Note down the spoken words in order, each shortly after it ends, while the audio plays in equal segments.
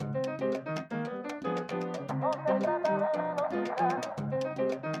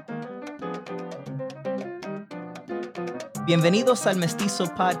Bienvenidos al Mestizo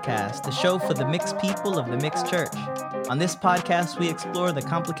Podcast, the show for the mixed people of the mixed church. On this podcast, we explore the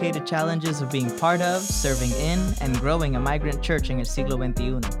complicated challenges of being part of, serving in, and growing a migrant church in el siglo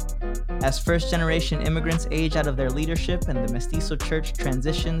XXI. As first-generation immigrants age out of their leadership and the Mestizo church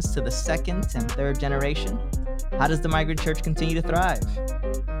transitions to the second and third generation, how does the migrant church continue to thrive?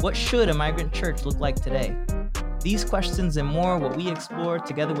 What should a migrant church look like today? These questions and more will we explore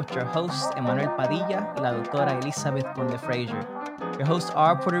together with your hosts, Emmanuel Padilla y la doctora Elizabeth Conde Frazier. Your hosts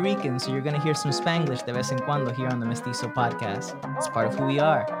are Puerto Rican, so you're going to hear some Spanglish de vez en cuando here on the Mestizo Podcast. It's part of who we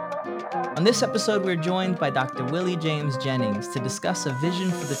are. On this episode, we're joined by Dr. Willie James Jennings to discuss a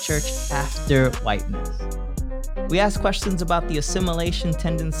vision for the church after whiteness. We ask questions about the assimilation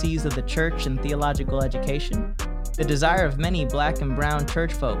tendencies of the church and theological education, the desire of many Black and brown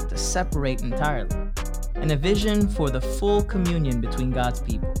church folk to separate entirely, and a vision for the full communion between God's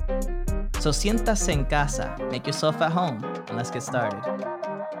people. So siéntase en casa, make yourself at home, and let's get started.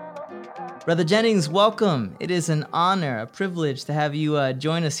 Brother Jennings, welcome. It is an honor, a privilege to have you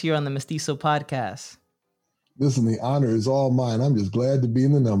join us here on the Mestizo Podcast. Listen, the honor is all mine. I'm just glad to be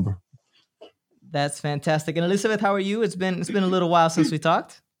in the number. That's fantastic. And Elizabeth, how are you? It's been a little while since we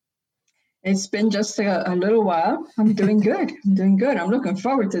talked. It's been just a little while. I'm doing good. I'm looking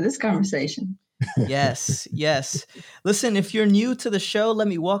forward to this conversation. Yes. Listen, if you're new to the show, let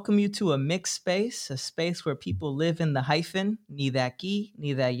me welcome you to a mixed space, a space where people live in the hyphen, ni de aquí,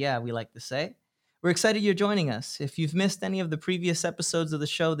 ni de allá, we like to say. We're excited you're joining us. If you've missed any of the previous episodes of the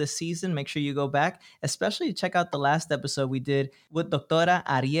show this season, make sure you go back, especially check out the last episode we did with Doctora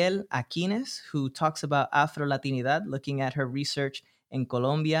Ariel Aquines, who talks about Afro-Latinidad, looking at her research in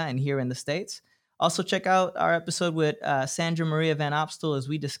Colombia and here in the States. Also, check out our episode with Sandra Maria Van Opstel as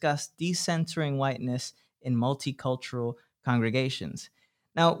we discuss decentering whiteness in multicultural congregations.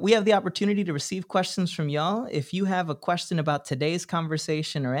 Now, we have the opportunity to receive questions from y'all. If you have a question about today's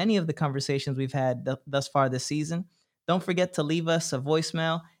conversation or any of the conversations we've had thus far this season, don't forget to leave us a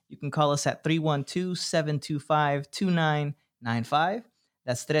voicemail. You can call us at 312-725-2995.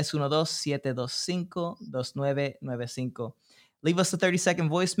 That's 312-725-2995. Leave us a 30-second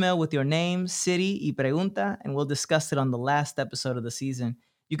voicemail with your name, city, y pregunta, and we'll discuss it on the last episode of the season.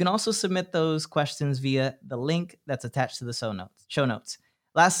 You can also submit those questions via the link that's attached to the show notes.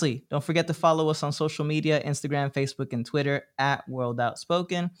 Lastly, don't forget to follow us on social media, Instagram, Facebook, and Twitter at World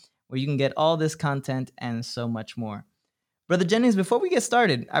Outspoken, where you can get all this content and so much more. Brother Jennings, before we get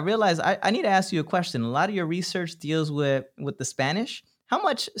started, I realize I need to ask you a question. A lot of your research deals with the Spanish. How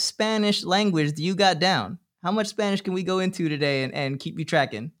much Spanish language do you got down? How much Spanish can we go into today and keep you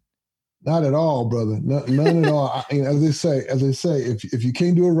tracking? Not at all, brother. None at all. As they say, if you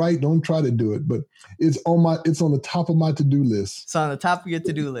can't do it right, don't try to do it. But it's on the top of my to-do list. It's on the top of your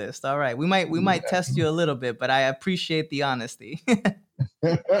to-do list. All right. We might test you a little bit, but I appreciate the honesty.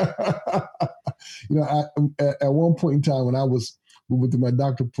 At one point in time when I was moving through my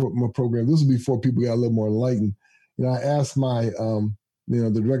doctoral program, this was before people got a little more enlightened. I asked my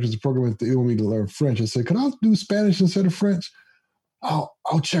the directors of the program if they want me to learn French. I said, "Could I do Spanish instead of French?" I'll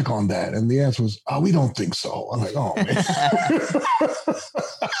check on that. And the answer was, we don't think so. I'm like, oh, man.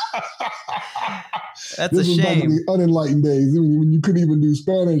 That's a shame. This was back in the unenlightened days when you couldn't even do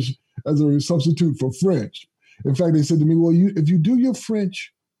Spanish as a substitute for French. In fact, they said to me, well, if you do your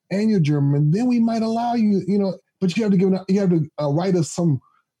French and your German, then we might allow you, but you have to write us some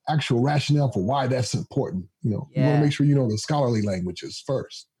actual rationale for why that's important. You want to make sure you know the scholarly languages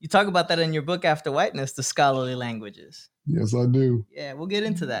first. You talk about that in your book, After Whiteness, the scholarly languages. Yes, I do. Yeah, we'll get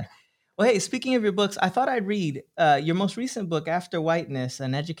into that. Well, hey, speaking of your books, I thought I'd read your most recent book, After Whiteness,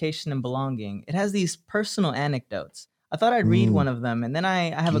 An Education and Belonging. It has these personal anecdotes. I thought I'd read one of them, and then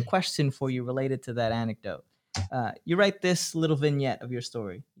I have a question for you related to that anecdote. You write this little vignette of your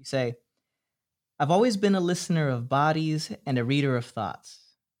story. You say, "I've always been a listener of bodies and a reader of thoughts.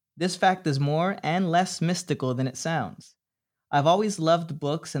 This fact is more and less mystical than it sounds. I've always loved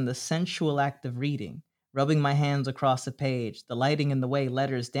books and the sensual act of reading, rubbing my hands across a page, delighting in the way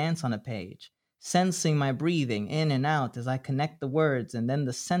letters dance on a page, sensing my breathing in and out as I connect the words and then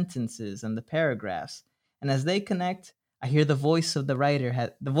the sentences and the paragraphs. And as they connect, I hear the voice the writer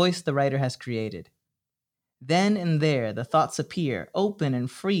has created. Then and there, the thoughts appear, open and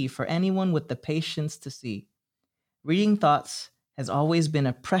free for anyone with the patience to see. Reading thoughts has always been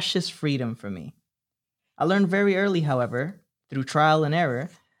a precious freedom for me. I learned very early, however, through trial and error,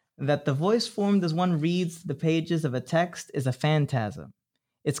 that the voice formed as one reads the pages of a text is a phantasm,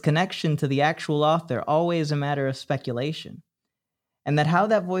 its connection to the actual author always a matter of speculation, and that how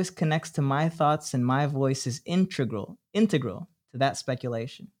that voice connects to my thoughts and my voice is integral to that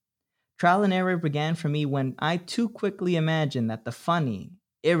speculation. Trial and error began for me when I too quickly imagined that the funny,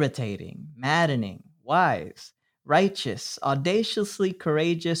 irritating, maddening, wise, righteous, audaciously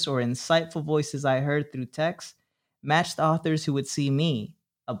courageous, or insightful voices I heard through text matched authors who would see me,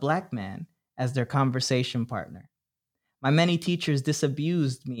 a Black man, as their conversation partner. My many teachers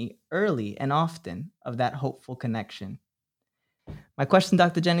disabused me early and often of that hopeful connection. My question,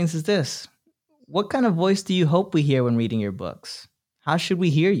 Dr. Jennings, is this. What kind of voice do you hope we hear when reading your books? How should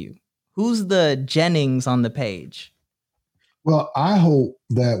we hear you? Who's the Jennings on the page? Well, I hope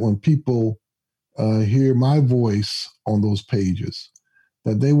that when people hear my voice on those pages,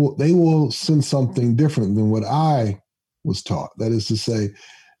 that they will sense something different than what I was taught. That is to say,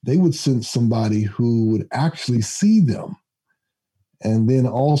 they would sense somebody who would actually see them and then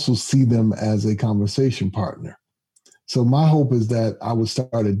also see them as a conversation partner. So my hope is that I would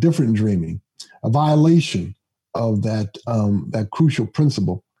start a different dreaming, a violation of that crucial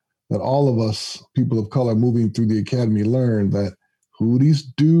principle that all of us, people of color moving through the academy, learn, that who these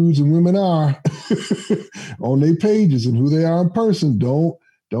dudes and women are on their pages and who they are in person. Don't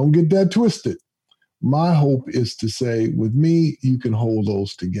get that twisted. My hope is to say, with me, you can hold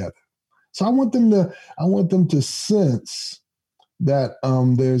those together. So I want them to sense that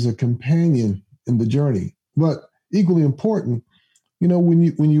there's a companion in the journey. But equally important,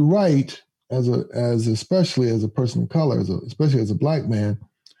 when you write especially as a person of color, especially as a Black man,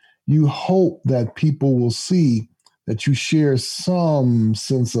 you hope that people will see that you share some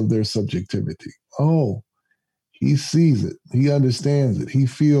sense of their subjectivity. Oh, he sees it. He understands it. He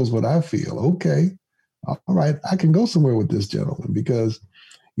feels what I feel. Okay. All right. I can go somewhere with this gentleman because,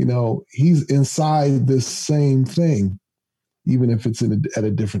 he's inside this same thing, even if it's at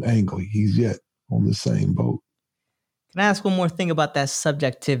a different angle. He's yet on the same boat. Can I ask one more thing about that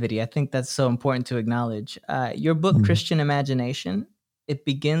subjectivity? I think that's so important to acknowledge. Your book, Christian Imagination, it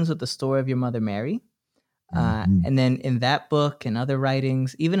begins with the story of your mother, Mary. And then in that book and other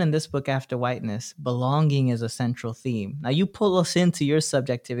writings, even in this book, After Whiteness, belonging is a central theme. Now, you pull us into your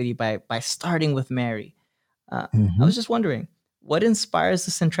subjectivity by starting with Mary. I was just wondering, what inspires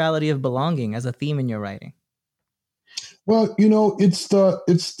the centrality of belonging as a theme in your writing? Well, it's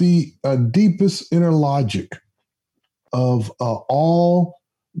the deepest inner logic of all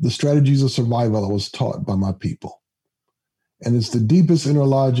the strategies of survival I was taught by my people. And it's the deepest inner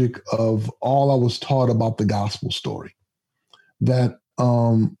logic of all I was taught about the gospel story, that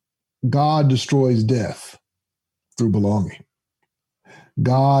God destroys death through belonging.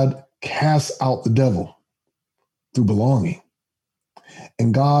 God casts out the devil through belonging.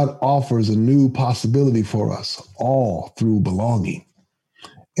 And God offers a new possibility for us all through belonging.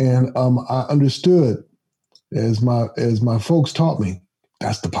 And I understood, as my folks taught me,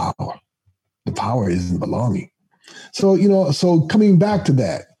 that's the power. The power is in belonging. So coming back to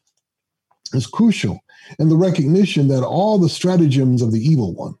that is crucial. And the recognition that all the stratagems of the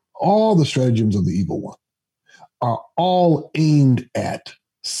evil one are all aimed at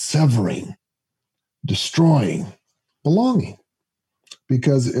severing, destroying belonging.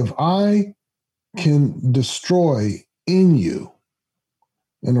 Because if I can destroy in you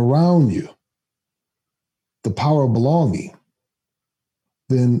and around you the power of belonging,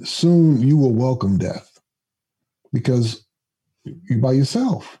 then soon you will welcome death because you're by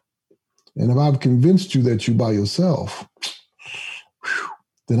yourself. And if I've convinced you that you're by yourself,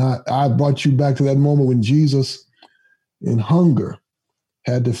 then I brought you back to that moment when Jesus, in hunger,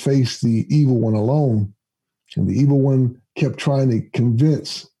 had to face the evil one alone. And the evil one kept trying to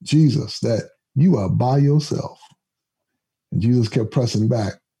convince Jesus that you are by yourself. And Jesus kept pressing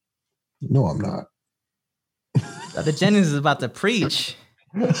back. No, I'm not. Dr. Jennings is about to preach.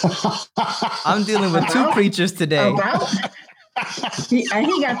 I'm dealing with two preachers today. He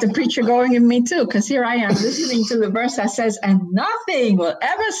got the preacher going in me too, because here I am listening to the verse that says, and nothing will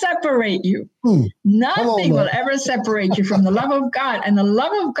ever separate you. Nothing will ever separate you from the love of God. And the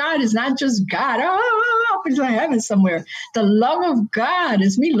love of God is not just God. Oh, it's like heaven somewhere. The love of God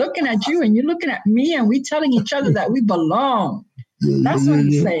is me looking at you and you looking at me and we telling each other that we belong. That's what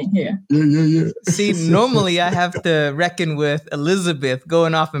he's saying here. See, normally I have to reckon with Elizabeth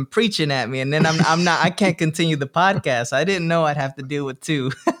going off and preaching at me, and then I can't continue the podcast. I didn't know I'd have to deal with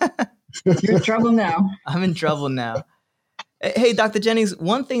two. You're in trouble now. I'm in trouble now. Hey, Dr. Jennings,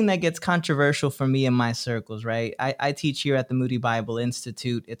 one thing that gets controversial for me in my circles, right? I teach here at the Moody Bible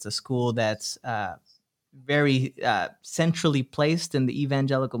Institute. It's a school that's very centrally placed in the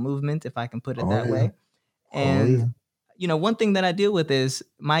evangelical movement, if I can put it that way. And one thing that I deal with is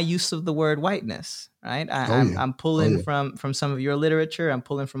my use of the word whiteness, right? I'm pulling from some of your literature. I'm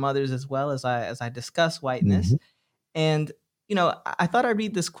pulling from others as well as I discuss whiteness. And I thought I'd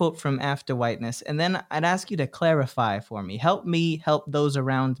read this quote from After Whiteness, and then I'd ask you to clarify for me. Help me help those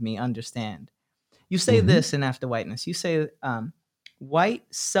around me understand. You say this in After Whiteness. You say, white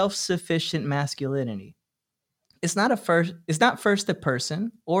self-sufficient masculinity. It's not first a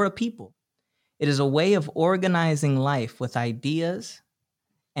person or a people. It is a way of organizing life with ideas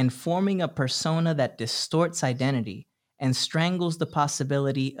and forming a persona that distorts identity and strangles the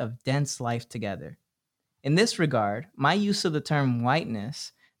possibility of dense life together. In this regard, my use of the term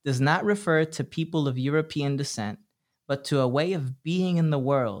whiteness does not refer to people of European descent, but to a way of being in the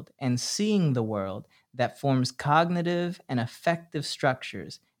world and seeing the world that forms cognitive and affective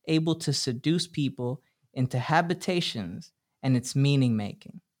structures able to seduce people into habitations and its meaning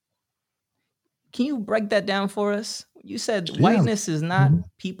making. Can you break that down for us? You said whiteness is not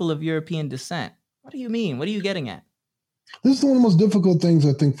people of European descent. What do you mean? What are you getting at? This is one of the most difficult things,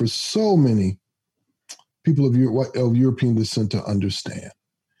 I think, for so many people of European descent to understand.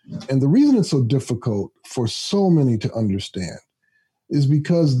 And the reason it's so difficult for so many to understand is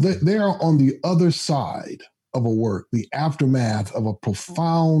because they are on the other side of a work, the aftermath of a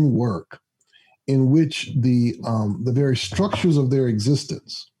profound work in which the very structures of their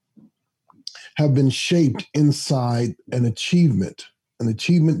existence have been shaped inside an achievement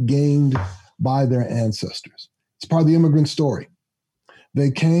gained by their ancestors. It's part of the immigrant story.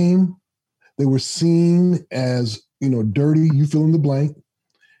 They came, they were seen as, dirty, you fill in the blank.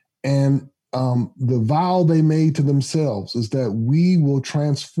 And the vow they made to themselves is that we will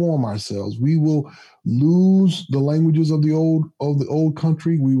transform ourselves. We will lose the languages of the old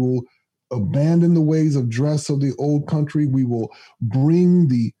country. We will abandon the ways of dress of the old country. We will bring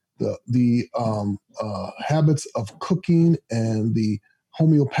the habits of cooking and the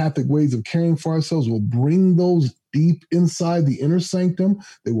homeopathic ways of caring for ourselves. We'll bring those deep inside the inner sanctum.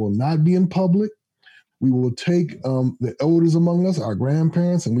 They will not be in public. We will take the elders among us, our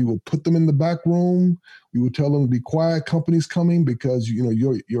grandparents, and we will put them in the back room. We will tell them to be quiet, company's coming because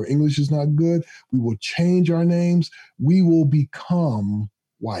your English is not good. We will change our names. We will become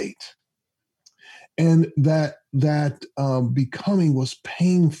white. And that becoming was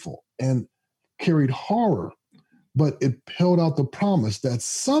painful and carried horror, but it held out the promise that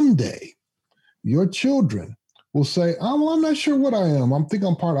someday your children will say, well, I'm not sure what I am. I think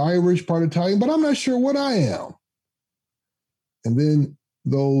I'm part Irish, part Italian, but I'm not sure what I am. And then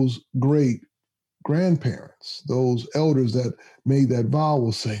those great grandparents, those elders that made that vow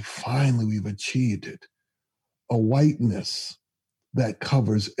will say, finally, we've achieved it. A whiteness that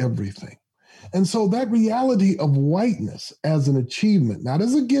covers everything. And so that reality of whiteness as an achievement, not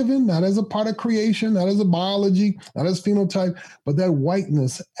as a given, not as a part of creation, not as a biology, not as phenotype, but that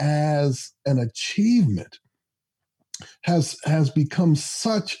whiteness as an achievement has become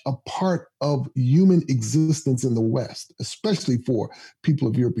such a part of human existence in the West, especially for people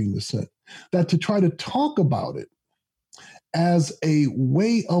of European descent, that to try to talk about it as a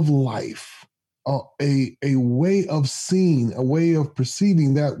way of life, a way of seeing, a way of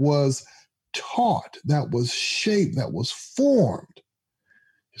perceiving that was taught, that was shaped, that was formed,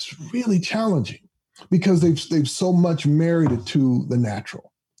 it's really challenging because they've so much married it to the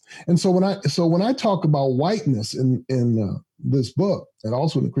natural. And so when I talk about whiteness in this book, and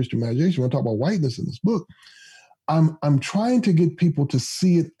also in the Christian Imagination, when I talk about whiteness in this book, I'm trying to get people to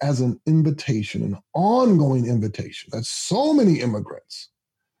see it as an invitation, an ongoing invitation that so many immigrants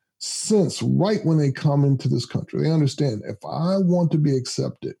sense right when they come into this country. They understand, if I want to be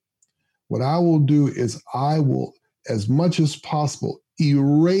accepted, what I will do is I will, as much as possible,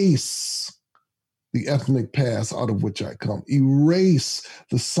 erase the ethnic past out of which I come, erase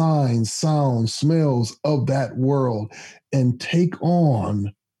the signs, sounds, smells of that world, and take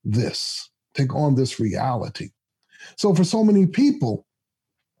on this reality. So for so many people,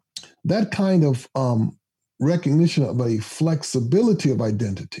 that kind of recognition of a flexibility of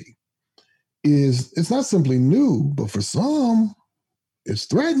identity it's not simply new, but for some, it's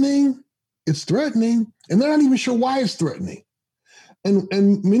threatening. It's threatening, and they're not even sure why it's threatening. And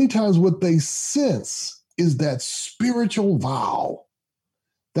many times what they sense is that spiritual vow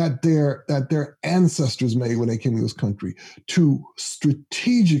that their ancestors made when they came to this country to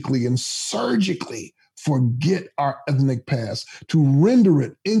strategically and surgically forget our ethnic past, to render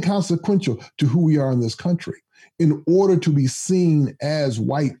it inconsequential to who we are in this country in order to be seen as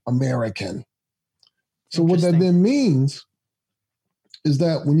white American. So what that then means is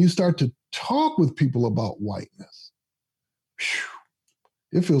that when you start to talk with people about whiteness,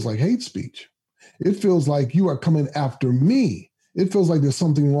 it feels like hate speech. It feels like you are coming after me. It feels like there's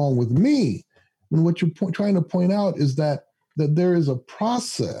something wrong with me. And what you're trying to point out is that that there is a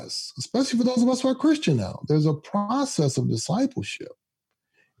process, especially for those of us who are Christian now, there's a process of discipleship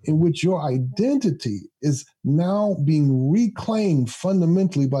in which your identity is now being reclaimed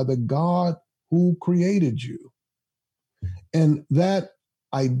fundamentally by the God who created you. And that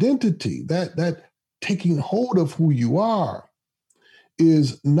identity, that taking hold of who you are,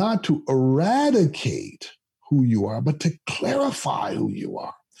 is not to eradicate who you are, but to clarify who you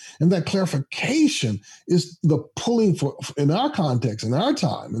are. And that clarification is the pulling, for in our context, in our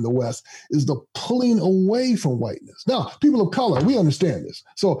time in the West, is the pulling away from whiteness. Now, people of color, we understand this.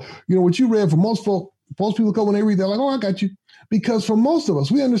 So, what you read, for most people of color, when they read, they're like, oh, I got you. Because for most of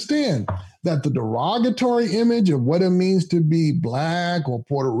us, we understand that the derogatory image of what it means to be Black or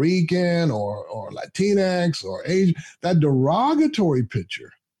Puerto Rican or Latinx or Asian, that derogatory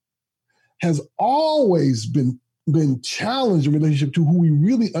picture has always been challenged in relationship to who we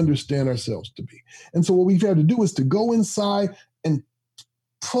really understand ourselves to be. And so what we've had to do is to go inside and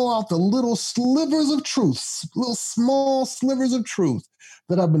pull out the little slivers of truth, little small slivers of truth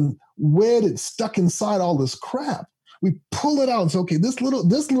that have been wedded, stuck inside all this crap. We pull it out and say, okay, this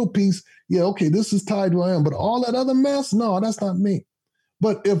little piece, yeah, okay, this is tied to who I am, but all that other mess, no, that's not me.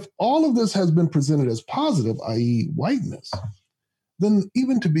 But if all of this has been presented as positive, i.e. whiteness, then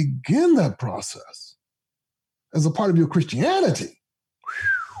even to begin that process as a part of your Christianity,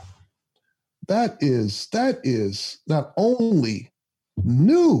 that is not only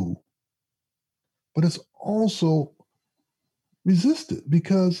new, but it's also resisted,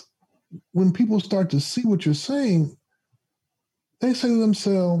 because when people start to see what you're saying, they say to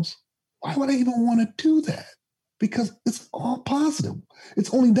themselves, why would I even want to do that? Because it's all positive.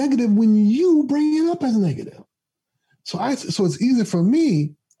 It's only negative when you bring it up as negative. So it's easy for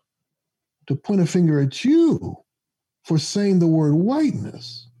me to point a finger at you for saying the word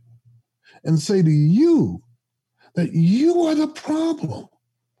whiteness and say to you that you are the problem.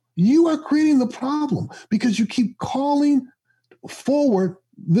 You are creating the problem because you keep calling forward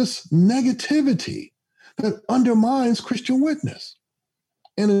this negativity that undermines Christian witness.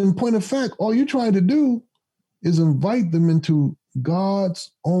 And in point of fact, all you're trying to do is invite them into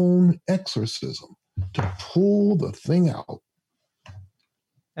God's own exorcism to pull the thing out.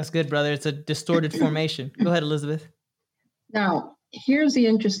 That's good, brother. It's a distorted formation. Go ahead, Elizabeth. Now, here's the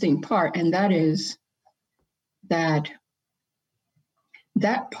interesting part, and that is that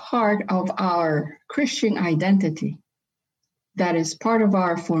part of our Christian identity that is part of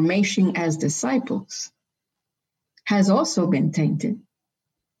our formation as disciples has also been tainted,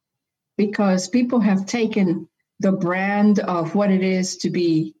 because people have taken the brand of what it is to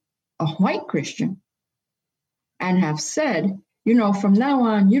be a white Christian and have said, from now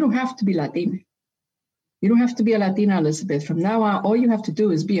on, you don't have to be Latina. You don't have to be a Latina, Elizabeth. From now on, all you have to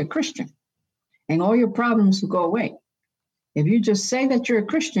do is be a Christian, and all your problems will go away. If you just say that you're a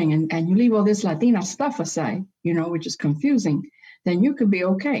Christian and you leave all this Latina stuff aside, which is confusing, then you could be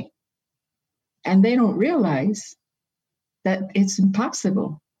okay. And they don't realize that it's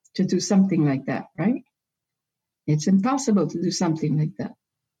impossible to do something like that, right? It's impossible to do something like that.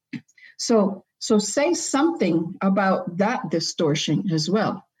 So say something about that distortion as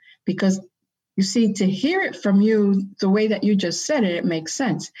well, because you see, to hear it from you the way that you just said it, it makes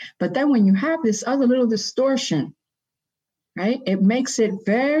sense. But then when you have this other little distortion, right, it makes it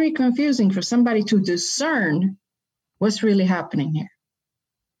very confusing for somebody to discern what's really happening here.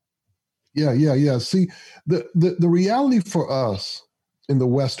 Yeah. See, the reality for us in the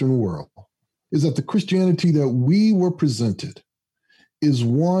Western world is that the Christianity that we were presented is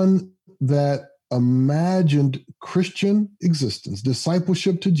one that imagined Christian existence,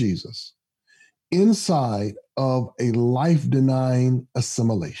 discipleship to Jesus, inside of a life-denying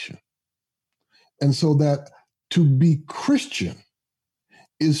assimilation. And so that to be Christian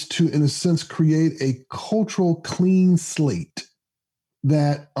is to, in a sense, create a cultural clean slate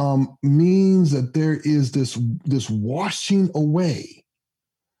that means that there is this washing away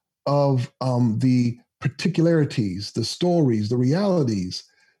of the particularities, the stories, the realities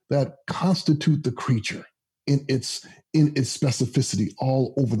that constitute the creature in its specificity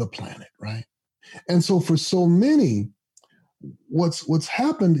all over the planet, right? And so for so many, what's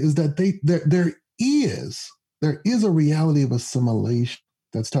happened is that there is a reality of assimilation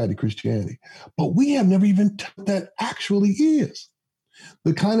that's tied to Christianity, but we have never even touched that actually is.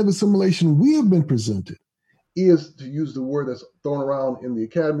 The kind of assimilation we have been presented is, to use the word that's thrown around in the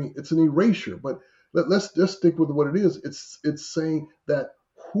academy, it's an erasure. But let's just stick with what it is. It's saying that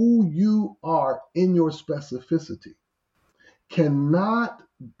who you are in your specificity cannot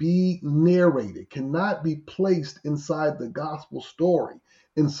be narrated, cannot be placed inside the gospel story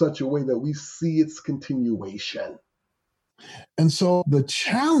in such a way that we see its continuation. And so the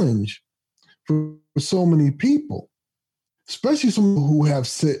challenge for so many people, especially some who have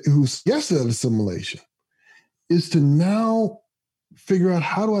said, who's yes to assimilation, is to now figure out,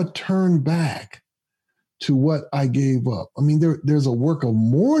 how do I turn back to what I gave up? I mean, there's a work of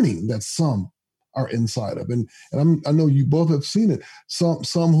mourning that some are inside of, and I know you both have seen it.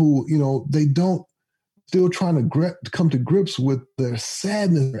 Some who, they don't, still trying to come to grips with their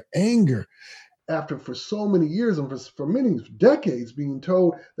sadness, their anger, after for so many years and for many decades being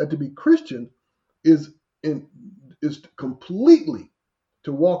told that to be Christian is completely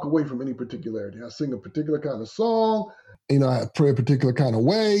to walk away from any particularity. I sing a particular kind of song, I pray a particular kind of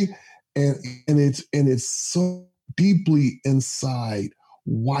way, and it's so deeply inside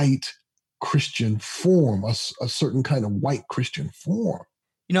white Christian form, a certain kind of white Christian form.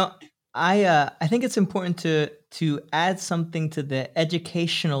 I think it's important to add something to the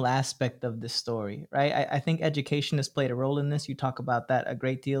educational aspect of this story, right? I think education has played a role in this. You talk about that a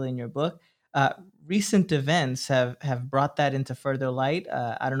great deal in your book. Recent events have brought that into further light.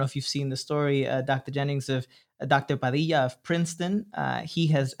 I don't know if you've seen the story, Dr. Jennings, of Dr. Padilla of Princeton. He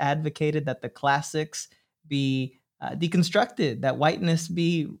has advocated that the classics be deconstructed, that whiteness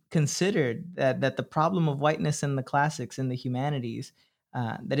be considered, that the problem of whiteness in the classics, in the humanities,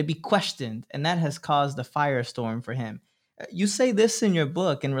 that it be questioned, and that has caused a firestorm for him. You say this in your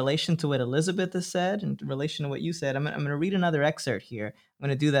book in relation to what Elizabeth has said, and in relation to what you said. I'm going to read another excerpt here. I'm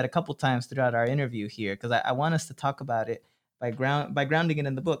going to do that a couple times throughout our interview here, because I want us to talk about it by grounding it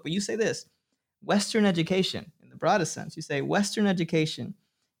in the book. But you say this: Western education, in the broadest sense, you say Western education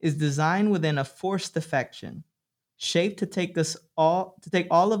is designed within a forced affection, shaped to take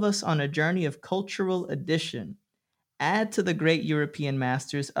all of us on a journey of cultural addition. Add to the great European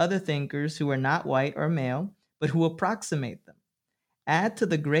masters other thinkers who are not white or male, but who approximate them. Add to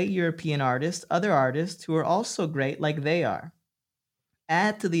the great European artists other artists who are also great like they are.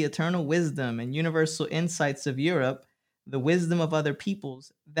 Add to the eternal wisdom and universal insights of Europe the wisdom of other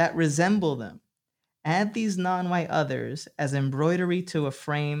peoples that resemble them. Add these non-white others as embroidery to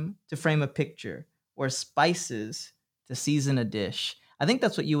frame a picture, or spices to season a dish. I think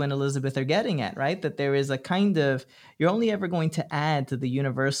that's what you and Elizabeth are getting at, right? That there is a kind of, you're only ever going to add to the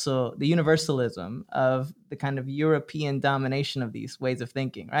universalism of the kind of European domination of these ways of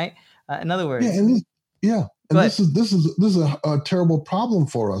thinking, right? In other words, this is a terrible problem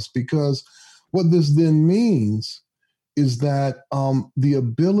for us, because what this then means is that the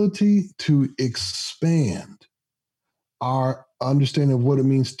ability to expand our understanding of what it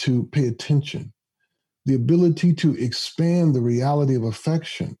means to pay attention, the ability to expand the reality of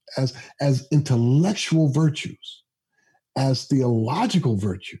affection as intellectual virtues, as theological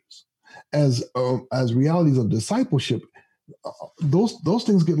virtues, as realities of discipleship, those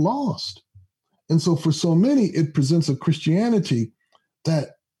things get lost. And so for so many, it presents a Christianity that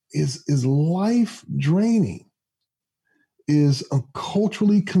is life draining, is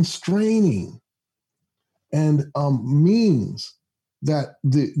culturally constraining, and means that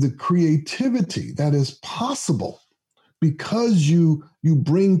the creativity that is possible because you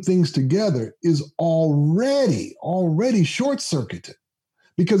bring things together is already short-circuited,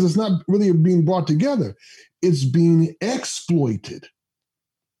 because it's not really being brought together, it's being exploited.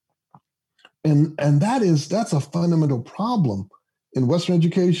 And that's a fundamental problem in Western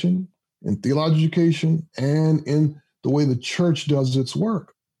education, in theological education, and in the way the church does its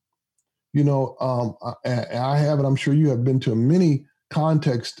work. I have, and I'm sure you have been to many church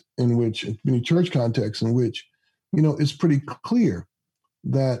contexts in which, it's pretty clear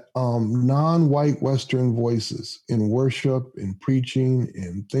that non-white Western voices in worship, in preaching,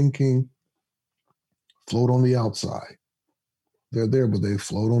 in thinking, float on the outside. They're there, but they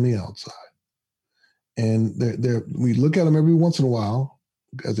float on the outside. And we look at them every once in a while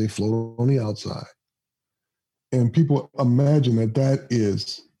as they float on the outside. And people imagine that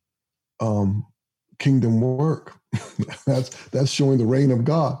is kingdom work. that's showing the reign of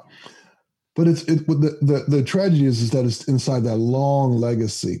God. But the tragedy is that it's inside that long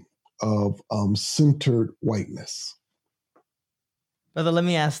legacy of centered whiteness. Brother, let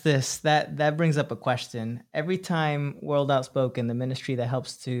me ask this. That brings up a question. Every time World Outspoken, the ministry that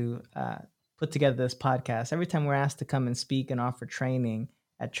helps to put together this podcast, every time we're asked to come and speak and offer training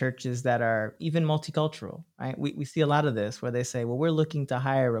at churches that are even multicultural, right? We see a lot of this where they say, well, we're looking to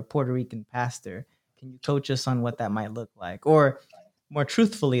hire a Puerto Rican pastor. Can you coach us on what that might look like? Or more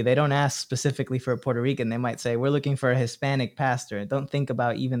truthfully, they don't ask specifically for a Puerto Rican. They might say, we're looking for a Hispanic pastor. And don't think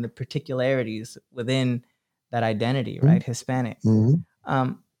about even the particularities within that identity, right? Mm-hmm. Hispanic.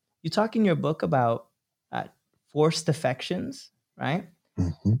 Mm-hmm. You talk in your book about forced affections, right?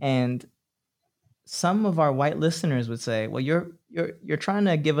 Mm-hmm. And some of our white listeners would say, well, you're trying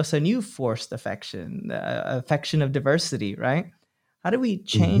to give us a new forced affection, affection of diversity, right? How do we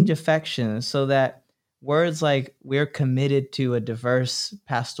change affection so that words like we're committed to a diverse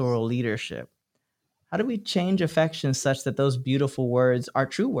pastoral leadership, how do we change affection such that those beautiful words are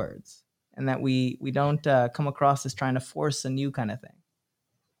true words and that we don't come across as trying to force a new kind of thing?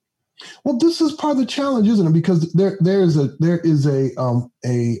 Well, this is part of the challenge, isn't it? Because there is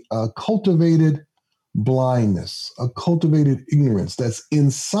a cultivated blindness, a cultivated ignorance that's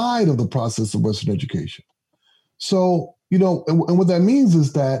inside of the process of Western education. So, and what that means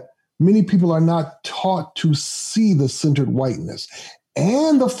is that many people are not taught to see the centered whiteness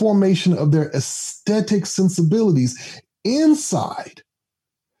and the formation of their aesthetic sensibilities inside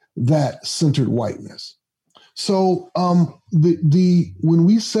that centered whiteness. So when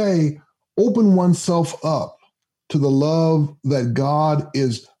we say open oneself up to the love that God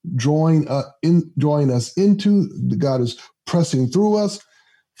is drawing us into, God is pressing through us,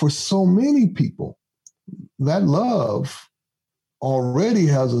 for so many people, that love already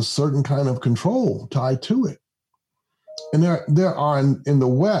has a certain kind of control tied to it. And there are in the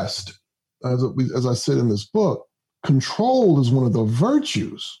West, as I said in this book, control is one of the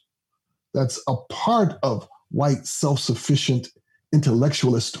virtues that's a part of white self-sufficient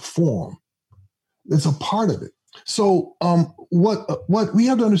intellectualist form. It's a part of it. So what we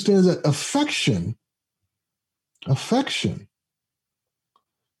have to understand is that affection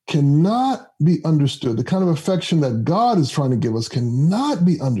cannot be understood. The kind of affection that God is trying to give us cannot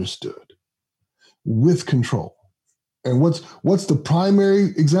be understood with control. And what's the primary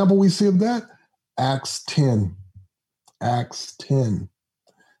example we see of that? Acts 10.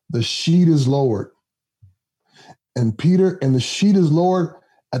 The sheet is lowered. And the sheet is lowered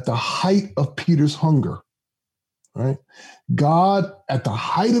at the height of Peter's hunger. Right? God, at the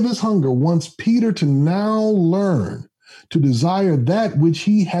height of his hunger, wants Peter to now learn to desire that which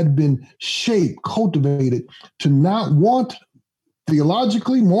he had been shaped, cultivated, to not want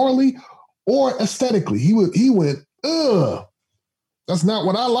theologically, morally, or aesthetically. He went, ugh, that's not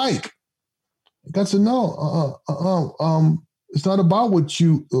what I like. God said, no, it's not about what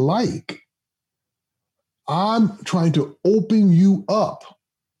you like. I'm trying to open you up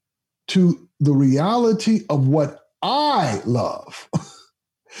to the reality of what I love,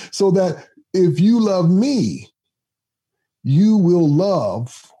 so that if you love me, you will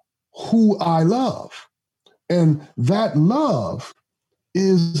love who I love. And that love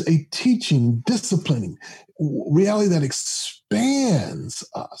is a teaching, disciplining reality that expands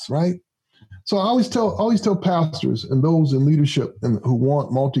us, right? So I always tell pastors and those in leadership and who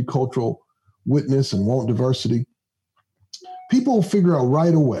want multicultural witness and want diversity, people will figure out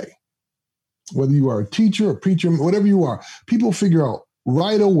right away, whether you are a teacher, a preacher, whatever you are, people figure out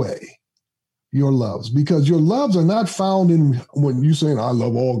right away your loves, because your loves are not found in when you're saying, I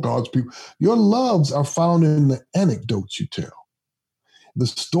love all God's people. Your loves are found in the anecdotes you tell, the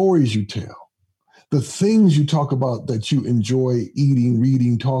stories you tell, the things you talk about that you enjoy eating,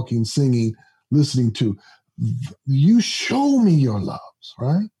 reading, talking, singing, listening to. You show me your loves,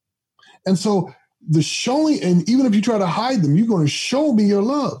 right? And so the showing, and even if you try to hide them, you're going to show me your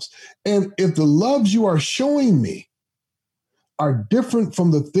loves. And if the loves you are showing me are different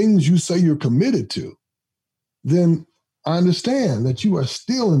from the things you say you're committed to, then I understand that you are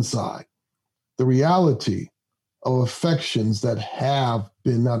still inside the reality of affections that have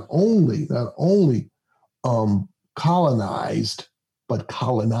been not only colonized, but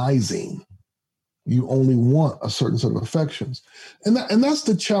colonizing. You only want a certain set of affections. And that's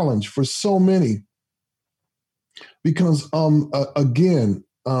the challenge for so many, because an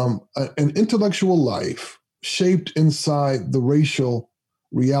intellectual life shaped inside the racial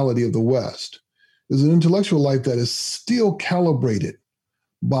reality of the West is an intellectual life that is still calibrated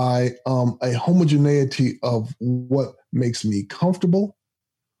by a homogeneity of what makes me comfortable,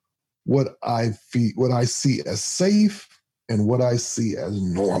 what I see as safe, and what I see as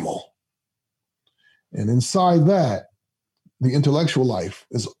normal. And inside that, the intellectual life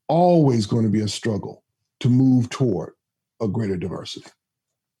is always going to be a struggle to move toward a greater diversity.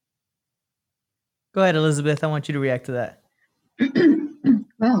 Go ahead, Elizabeth. I want you to react to that.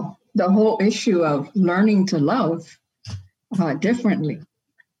 Well, the whole issue of learning to love differently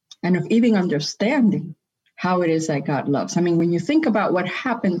and of even understanding how it is that God loves. I mean, when you think about what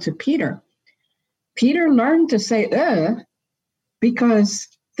happened to Peter learned to say, because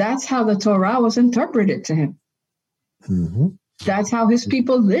that's how the Torah was interpreted to him. Mm-hmm. That's how his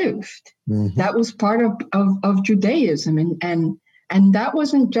people lived. Mm-hmm. That was part of Judaism. And that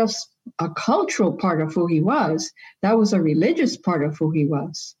wasn't just a cultural part of who he was. That was a religious part of who he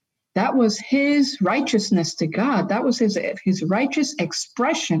was. That was his righteousness to God. That was his righteous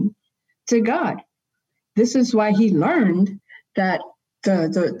expression to God. This is why he learned that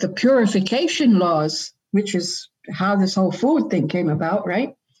the purification laws, which is how this whole food thing came about,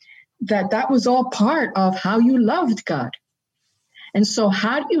 right? That was all part of how you loved God. And so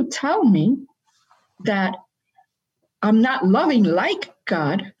how do you tell me that I'm not loving like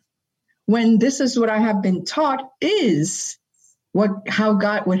God when this is what I have been taught is how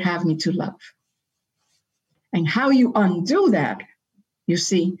God would have me to love? And how you undo that, you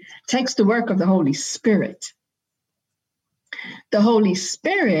see, takes the work of the Holy Spirit. The Holy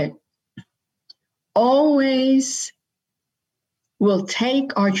Spirit always will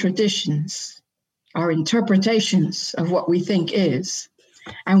take our traditions, our interpretations of what we think is,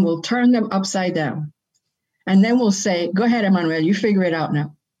 and will turn them upside down. And then we'll say, go ahead, Emmanuel, you figure it out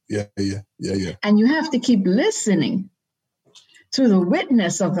now. Yeah. And you have to keep listening to the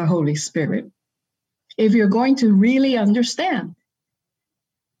witness of the Holy Spirit if you're going to really understand.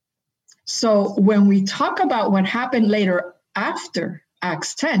 So when we talk about what happened later after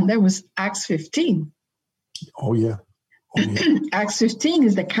Acts 10, there was Acts 15. Oh, yeah. Acts 15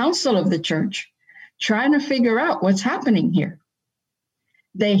 is the council of the church trying to figure out what's happening here.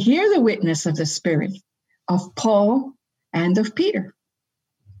 They hear the witness of the Spirit of Paul and of Peter.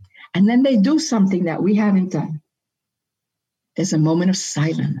 And then they do something that we haven't done. There's a moment of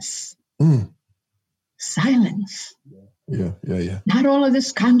silence. Silence. Yeah. Not all of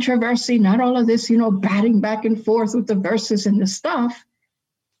this controversy, not all of this, batting back and forth with the verses and the stuff.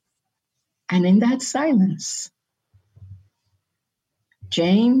 And in that silence,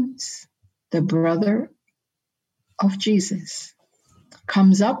 James, the brother of Jesus,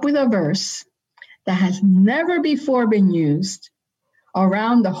 comes up with a verse that has never before been used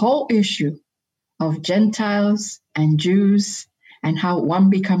around the whole issue of Gentiles and Jews and how one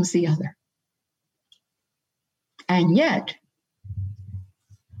becomes the other. And yet,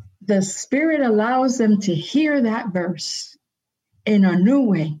 the Spirit allows them to hear that verse in a new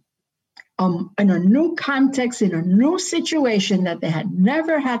way, in a new context, in a new situation that they had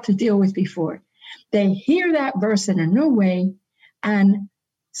never had to deal with before. They hear that verse in a new way, and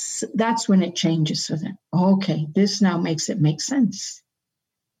that's when it changes for them. Okay, this now makes it make sense.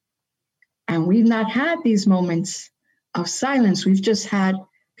 And we've not had these moments of silence. We've just had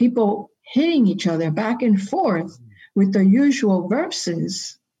people hitting each other back and forth with the usual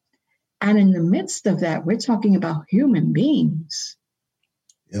verses. And in the midst of that, we're talking about human beings.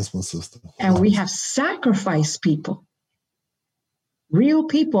 Yes, my sister. And we have sacrificed people, real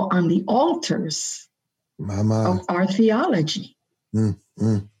people on the altars of our theology.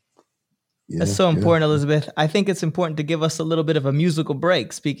 That's so important, Elizabeth. I think it's important to give us a little bit of a musical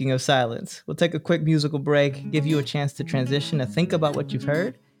break, speaking of silence. We'll take a quick musical break, give you a chance to transition, to think about what you've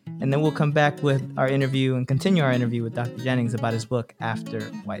heard, and then we'll come back with our interview and continue our interview with Dr. Jennings about his book, After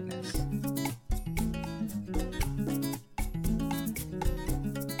Whiteness.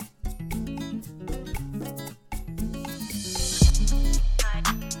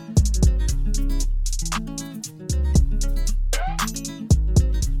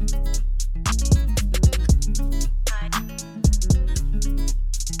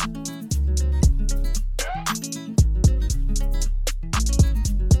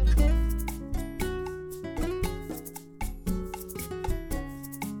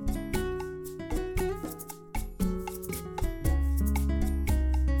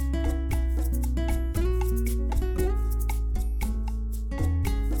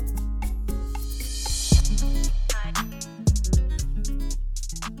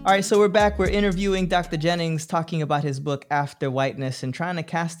 All right, so we're back. We're interviewing Dr. Jennings, talking about his book, After Whiteness, and trying to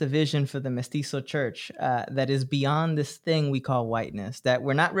cast a vision for the Mestizo church that is beyond this thing we call whiteness, that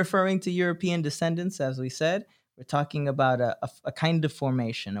we're not referring to European descendants, as we said. We're talking about a kind of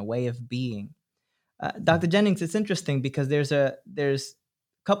formation, a way of being. Dr. Jennings, it's interesting because there's a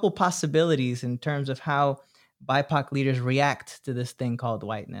couple possibilities in terms of how BIPOC leaders react to this thing called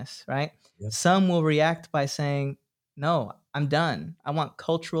whiteness, right? Yep. Some will react by saying, no, I'm done. I want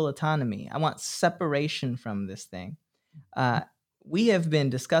cultural autonomy. I want separation from this thing. We have been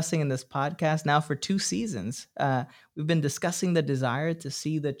discussing in this podcast now for 2 seasons. We've been discussing the desire to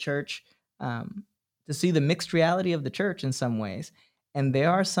see the church, to see the mixed reality of the church in some ways. And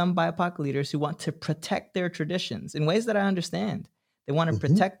there are some BIPOC leaders who want to protect their traditions in ways that I understand. They want to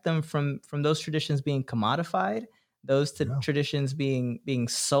protect them from those traditions being commodified, those traditions being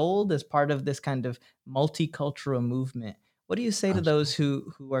sold as part of this kind of multicultural movement. What do you say to those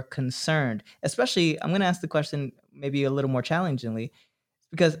who are concerned? Especially, I'm going to ask the question maybe a little more challengingly,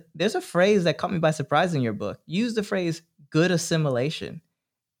 because there's a phrase that caught me by surprise in your book. You use the phrase good assimilation.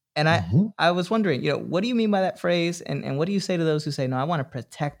 And I was wondering, what do you mean by that phrase? And what do you say to those who say, no, I want to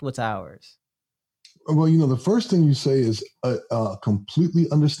protect what's ours? Well, the first thing you say is completely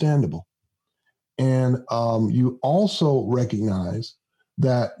understandable. And you also recognize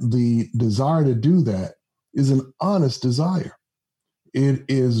that the desire to do that is an honest desire. It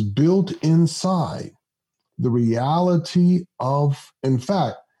is built inside the reality of, in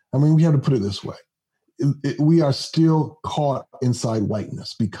fact, we have to put it this way. We are still caught inside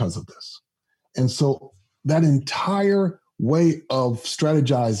whiteness because of this. And so that entire way of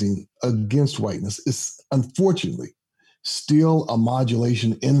strategizing against whiteness is unfortunately still a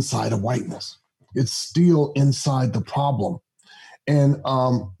modulation inside of whiteness. It's still inside the problem. And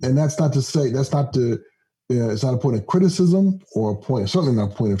that's not to say, it's not a point of criticism or a point, certainly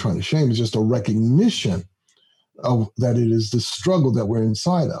not a point of trying to shame. It's just a recognition of that it is the struggle that we're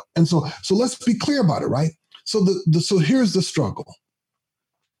inside of. And so let's be clear about it, right? So so here's the struggle.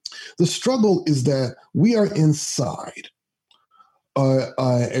 The struggle is that we are inside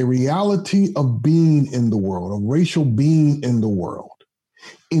a reality of being in the world, a racial being in the world,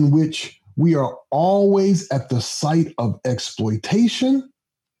 in which we are always at the site of exploitation,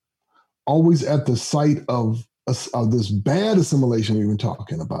 always at the site of this bad assimilation we've been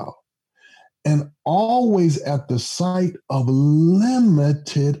talking about, and always at the site of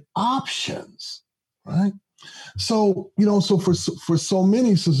limited options, right? So, so for so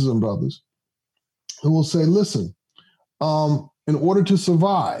many sisters and brothers who will say, listen, in order to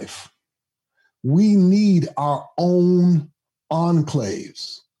survive, we need our own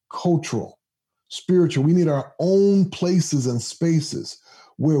enclaves, cultural, spiritual. We need our own places and spaces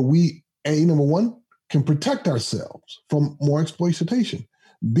where we, A, number one, can protect ourselves from more exploitation.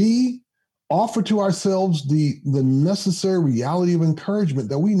 B, offer to ourselves the necessary reality of encouragement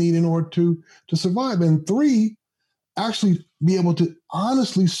that we need in order to survive. And 3, actually be able to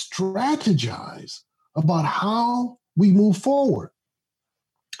honestly strategize about how we move forward.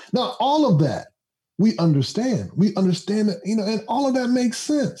 Now, all of that we understand. We understand that, and all of that makes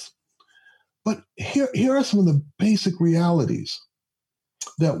sense. But here are some of the basic realities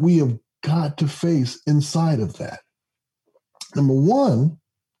that we have got to face inside of that. Number one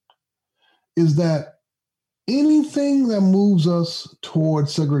is that anything that moves us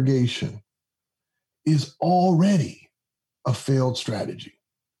towards segregation is already a failed strategy.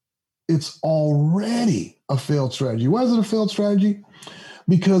 It's already a failed strategy. Why is it a failed strategy?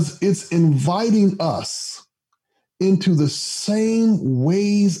 Because it's inviting us into the same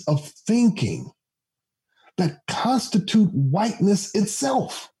ways of thinking that constitute whiteness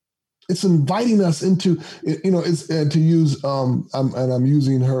itself. It's inviting us into, it's to use, I'm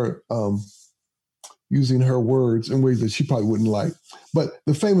using her words in ways that she probably wouldn't like, but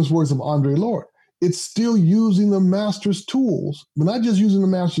the famous words of Andre Lord. It's still using the master's tools, but not just using the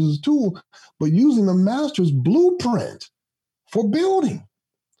master's tool, but using the master's blueprint for building.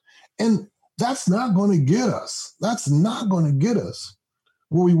 And that's not going to get us. That's not going to get us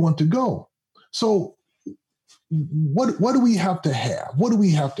where we want to go. So what do we have to have? What do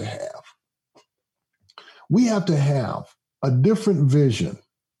we have to have? We have to have a different vision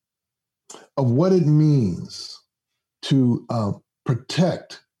of what it means to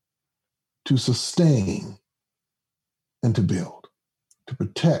protect, to sustain, and to build. To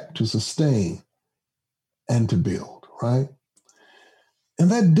protect, to sustain, and to build, right? And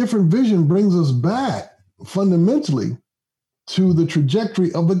that different vision brings us back fundamentally to the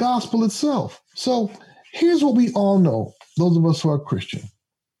trajectory of the gospel itself. So here's what we all know, those of us who are Christian.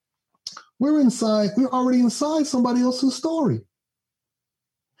 We're already inside somebody else's story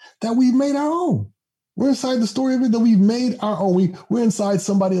that we've made our own. We're inside the story of it that we've made our own. We're inside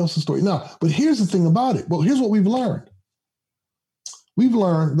somebody else's story. Now, but here's the thing about it. Well, here's what we've learned. We've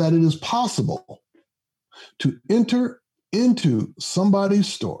learned that it is possible to enter into somebody's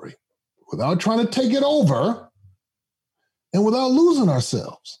story without trying to take it over and without losing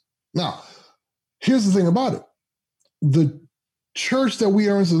ourselves. Now, here's the thing about it. The church that we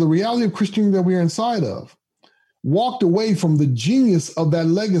are in, so the reality of Christianity that we are inside of, walked away from the genius of that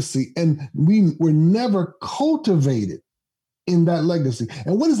legacy, and we were never cultivated in that legacy.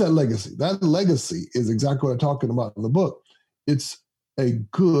 And what is that legacy? That legacy is exactly what I'm talking about in the book. It's a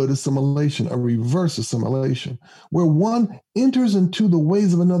good assimilation, a reverse assimilation, where one enters into the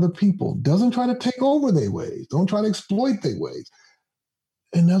ways of another people, doesn't try to take over their ways, don't try to exploit their ways,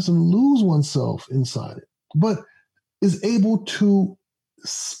 and doesn't lose oneself inside it, but is able to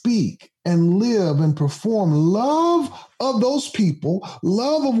speak and live and perform love of those people,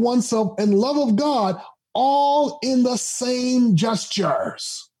 love of oneself, and love of God, all in the same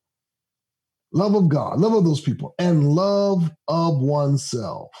gestures. love of God, love of those people, and love of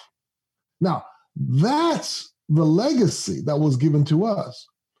oneself. Now, that's the legacy that was given to us.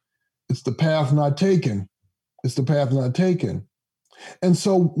 It's the path not taken. It's the path not taken. And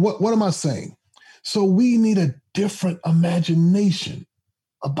so what am I saying? So we need a different imagination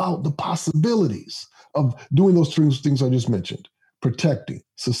about the possibilities of doing those things I just mentioned: protecting,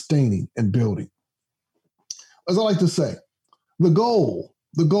 sustaining, and building. As I like to say, the goal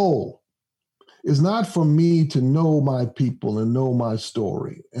is not for me to know my people and know my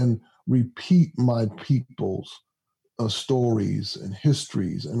story and repeat my people's stories and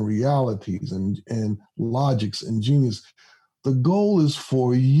histories and realities and logics and genius. The goal is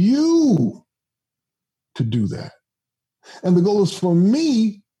for you to do that. And the goal is for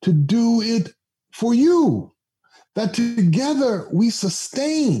me to do it for you. That together we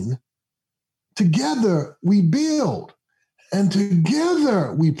sustain, together we build, and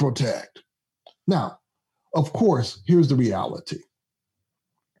together we protect. Now, of course, here's the reality.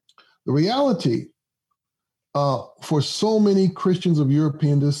 The reality for so many Christians of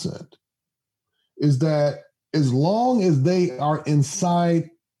European descent is that as long as they are inside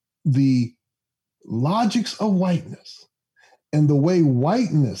the logics of whiteness and the way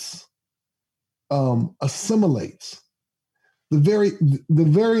whiteness assimilates, the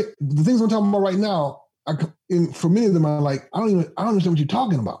things I'm talking about right now, for many of them, are like, I don't understand what you're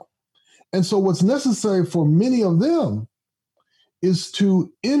talking about. And so what's necessary for many of them is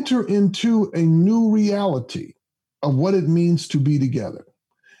to enter into a new reality of what it means to be together.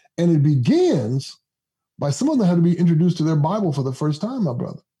 And it begins by some of them had to be introduced to their Bible for the first time, my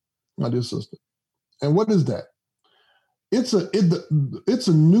brother, my dear sister. And what is that? It's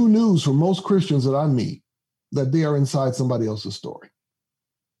a new news for most Christians that I meet that they are inside somebody else's story.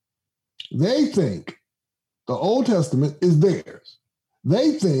 They think the Old Testament is theirs.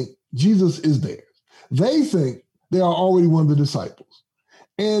 They think Jesus is theirs. They think they are already one of the disciples.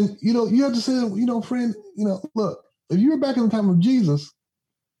 And, you have to say, friend, look, if you were back in the time of Jesus,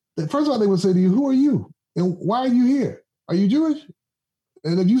 first of all, they would say to you, who are you? And why are you here? Are you Jewish?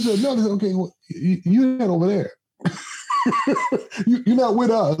 And if you said no, they said, okay, well, you head over there. You're not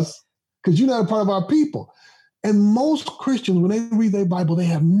with us because you're not a part of our people. And most Christians, when they read their Bible, they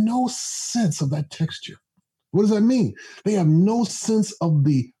have no sense of that texture. What does that mean? They have no sense of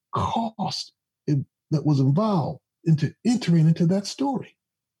the cost that was involved into entering into that story.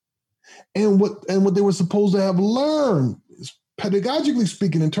 And what they were supposed to have learned, pedagogically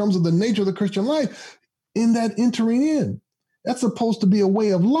speaking, in terms of the nature of the Christian life, in that entering in. That's supposed to be a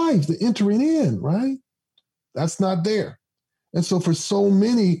way of life, the entering in, right? That's not there. And so for so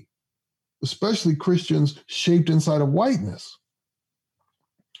many, especially Christians shaped inside of whiteness,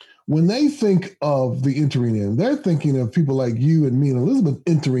 when they think of the entering in, they're thinking of people like you and me and Elizabeth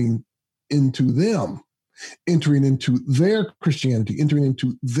entering into them, entering into their Christianity, entering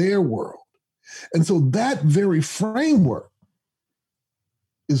into their world. And so that very framework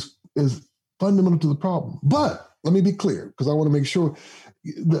is fundamental to the problem. But let me be clear, because I want to make sure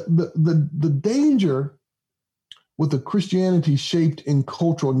the danger with a Christianity shaped in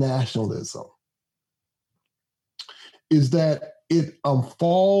cultural nationalism is that it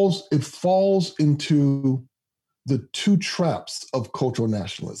falls into the two traps of cultural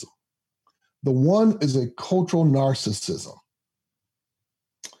nationalism. The one is a cultural narcissism,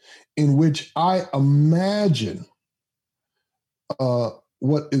 in which I imagine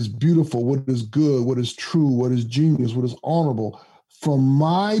what is beautiful, what is good, what is true, what is genius, what is honorable from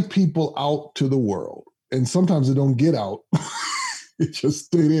my people out to the world. And sometimes they don't get out. It just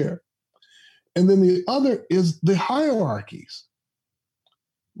stay there. And then the other is the hierarchies.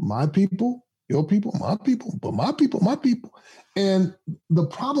 My people, your people, my people, but my people, my people. And the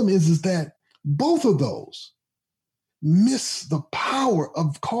problem is that both of those miss the power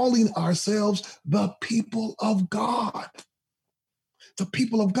of calling ourselves the people of God. The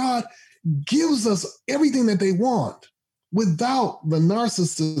people of God gives us everything that they want without the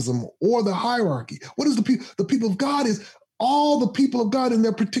narcissism or the hierarchy. What is the people of God is all the people of God in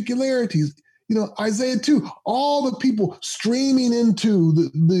their particularities. Isaiah 2, all the people streaming into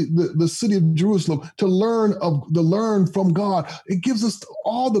the city of Jerusalem to learn from God. It gives us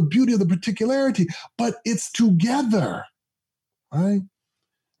all the beauty of the particularity, but it's together, right?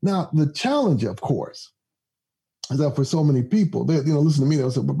 Now, the challenge, of course, is that for so many people, they listen to me,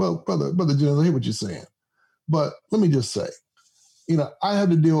 they'll say, but brother Jens, I hear what you're saying. But let me just say, I have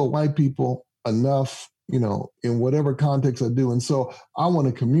to deal with white people enough, in whatever context I do. And so I want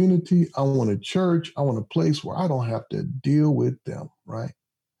a community, I want a church, I want a place where I don't have to deal with them, right?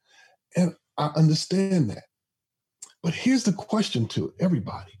 And I understand that. But here's the question to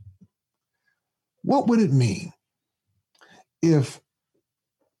everybody. What would it mean if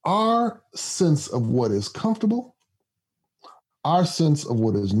our sense of what is comfortable, our sense of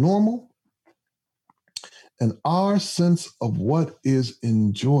what is normal, and our sense of what is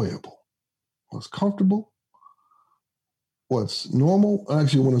enjoyable, what's comfortable, what's normal, I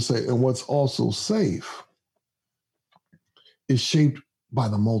actually want to say, and what's also safe, is shaped by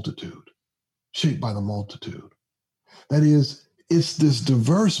the multitude. Shaped by the multitude. That is, it's this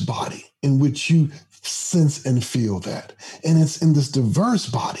diverse body in which you sense and feel that. And it's in this diverse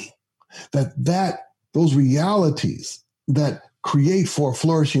body that those realities that create for a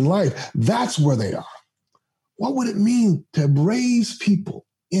flourishing life, that's where they are. What would it mean to raise people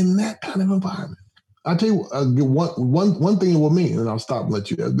in that kind of environment? I'll tell you one thing it will mean, and I'll stop and let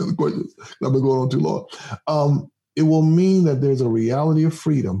you ask the other questions. I've been going on too long. It will mean that there's a reality of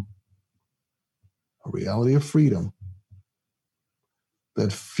freedom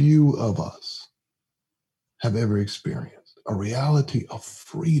that few of us have ever experienced. A reality of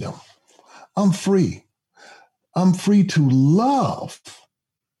freedom. I'm free. I'm free to love.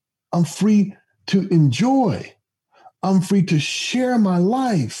 I'm free to enjoy. I'm free to share my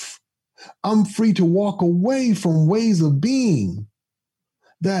life. I'm free to walk away from ways of being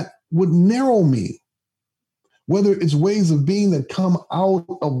that would narrow me, whether it's ways of being that come out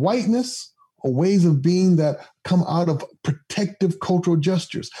of whiteness or ways of being that come out of protective cultural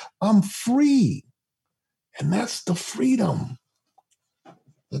gestures. I'm free. And that's the freedom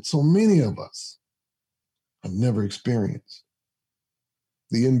that so many of us have never experienced.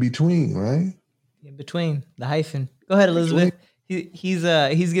 The in-between, right? In between, the hyphen. Go ahead, Elizabeth. He's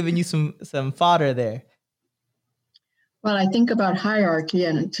giving you some fodder there. Well, I think about hierarchy,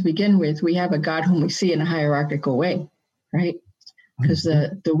 and to begin with, we have a God whom we see in a hierarchical way, right? Because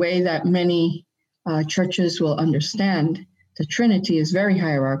the way that many churches will understand the Trinity is very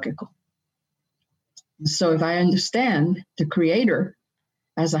hierarchical. So if I understand the Creator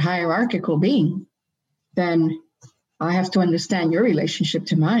as a hierarchical being, then I have to understand your relationship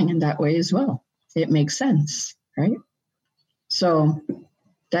to mine in that way as well. It makes sense, right? So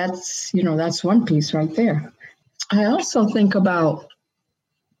that's one piece right there. I also think about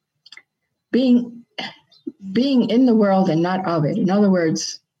being in the world and not of it. In other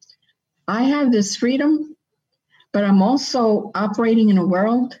words, I have this freedom, but I'm also operating in a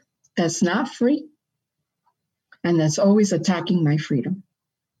world that's not free and that's always attacking my freedom,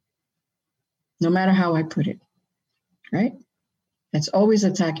 no matter how I put it, right? That's always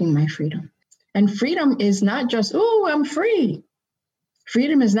attacking my freedom. And freedom is not just, oh, I'm free.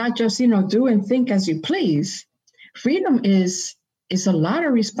 Freedom is not just, do and think as you please. Freedom is a lot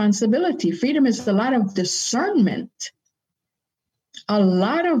of responsibility. Freedom is a lot of discernment. A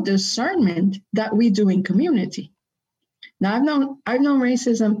lot of discernment that we do in community. Now, I've known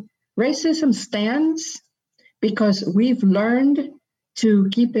racism. Racism stands because we've learned to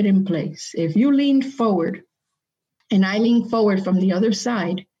keep it in place. If you lean forward and I lean forward from the other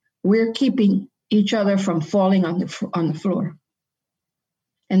side, we're keeping each other from falling on the floor.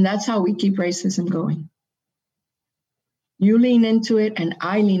 And that's how we keep racism going. You lean into it and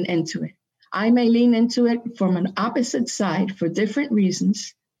I lean into it. I may lean into it from an opposite side for different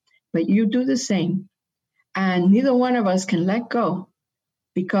reasons, but you do the same. And neither one of us can let go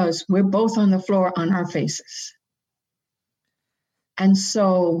because we're both on the floor on our faces. And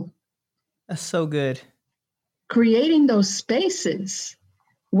so that's so good. Creating those spaces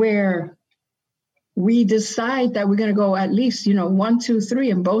where we decide that we're going to go at least, 1, 2,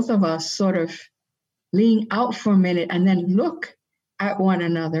 3, and both of us sort of lean out for a minute and then look at one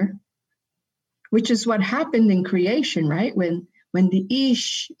another, which is what happened in creation, right? When the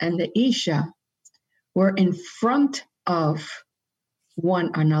Ish and the Isha were in front of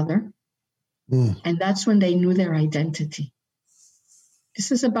one another, and that's when they knew their identity.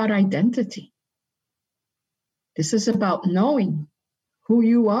 This is about identity. This is about knowing who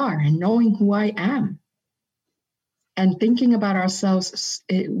you are and knowing who I am and thinking about ourselves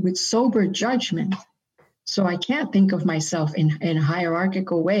with sober judgment. So I can't think of myself in a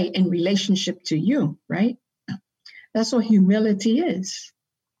hierarchical way in relationship to you, right? That's what humility is.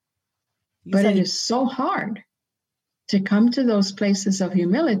 But it is so hard to come to those places of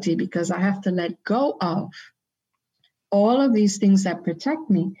humility because I have to let go of all of these things that protect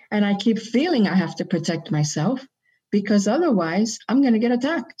me. And I keep feeling I have to protect myself because otherwise I'm going to get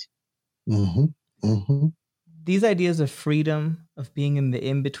attacked. Mm-hmm. Mm-hmm. These ideas of freedom, of being in the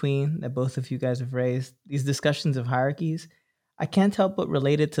in-between that both of you guys have raised, these discussions of hierarchies, I can't help but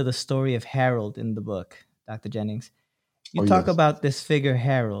relate it to the story of Harold in the book, Dr. Jennings. You talk about this figure,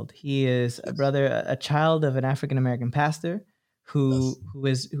 Harold. He is a child of an African-American pastor who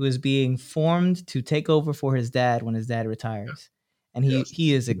is being formed to take over for his dad when his dad retires, and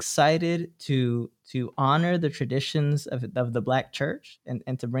he is excited to honor the traditions of the Black church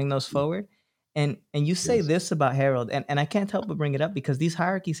and to bring those forward. And you say this about Harold, and I can't help but bring it up because these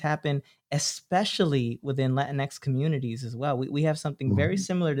hierarchies happen especially within Latinx communities as well. We have something very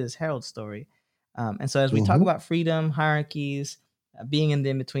similar to this Harold story. And so as we talk about freedom, hierarchies, being in the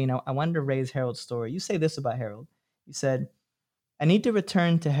in-between, I wanted to raise Harold's story. You say this about Harold. You said, I need to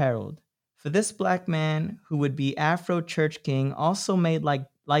return to Harold. For this Black man who would be Afro church king also made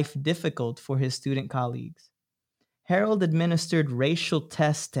life difficult for his student colleagues. Harold administered racial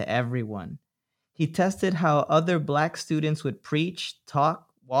tests to everyone. He tested how other Black students would preach, talk,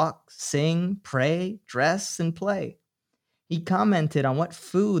 walk, sing, pray, dress, and play. He commented on what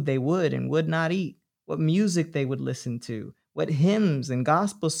food they would and would not eat, what music they would listen to, what hymns and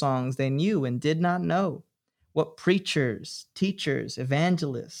gospel songs they knew and did not know, what preachers, teachers,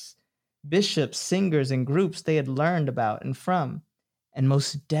 evangelists, bishops, singers, and groups they had learned about and from. And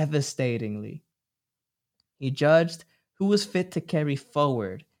most devastatingly, he judged who was fit to carry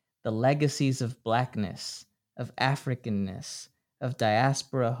forward the legacies of Blackness, of Africanness, of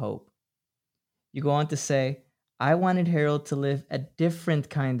diaspora hope. You go on to say, I wanted Harold to live a different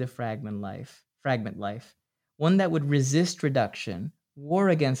kind of fragment life, one that would resist reduction, war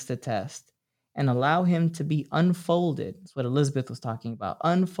against the test, and allow him to be unfolded. That's what Elizabeth was talking about,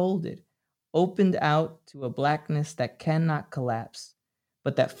 unfolded, opened out to a Blackness that cannot collapse,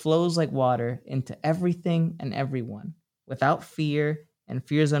 but that flows like water into everything and everyone, without fear and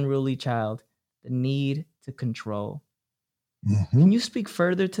fear's unruly child, the need to control. Can you speak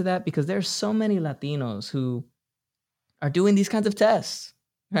further to that? Because there are so many Latinos who are doing these kinds of tests,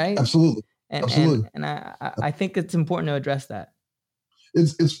 right? Absolutely. And I think it's important to address that.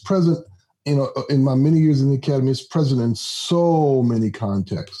 It's present, in my many years in the academy, it's present in so many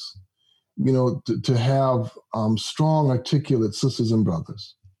contexts. To have strong, articulate sisters and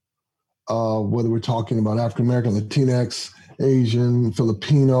brothers, whether we're talking about African American, Latinx, Asian,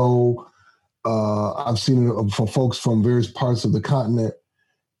 Filipino. I've seen it from folks from various parts of the continent.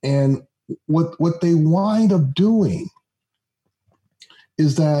 And what they wind up doing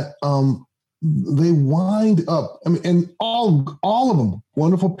is that they wind up, and all of them,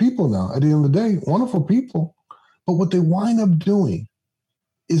 wonderful people now, at the end of the day, wonderful people. But what they wind up doing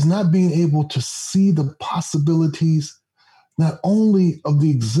is not being able to see the possibilities, not only of the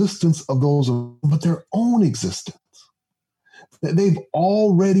existence of those, but their own existence. They've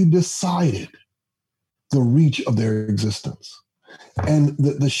already decided the reach of their existence and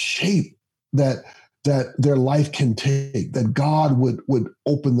the shape that their life can take, that God would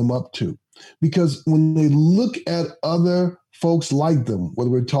open them up to. Because when they look at other folks like them, whether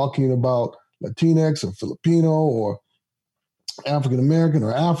we're talking about Latinx or Filipino or African American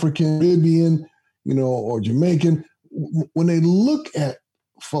or African, Caribbean, or Jamaican, when they look at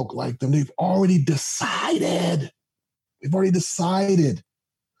folk like them, they've already decided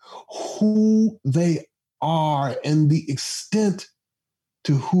who they are and the extent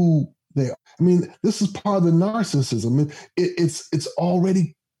to who they are. This is part of the narcissism. It's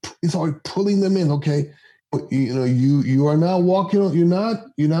already pulling them in. Okay, you are now walking. You're not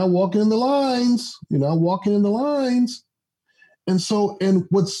walking in the lines. You're not walking in the lines. And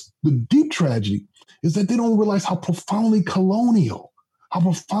what's the deep tragedy is that they don't realize how profoundly colonial, how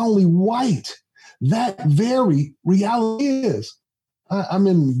profoundly white that very reality is.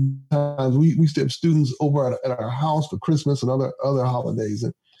 We used to have students over at our house for Christmas and other holidays,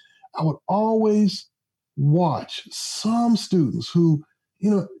 and I would always watch some students who,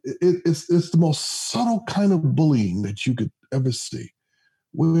 it's the most subtle kind of bullying that you could ever see,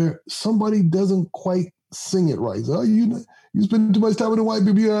 where somebody doesn't quite sing it right. Oh, you spend too much time with the white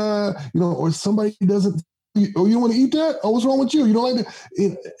people, or somebody doesn't. Oh, you don't want to eat that? Oh, what's wrong with you? You don't like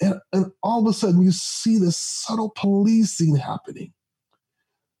that? And all of a sudden, you see this subtle policing happening.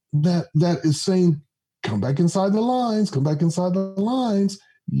 That is saying, come back inside the lines, come back inside the lines.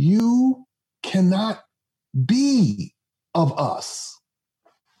 You cannot be of us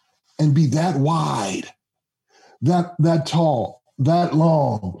and be that wide, that tall, that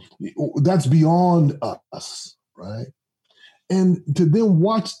long. That's beyond us, right? And to then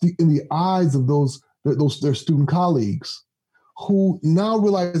watch in the eyes of their student colleagues who now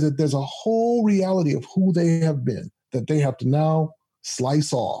realize that there's a whole reality of who they have been that they have to now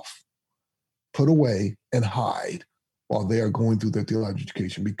slice off, put away, and hide while they are going through their theological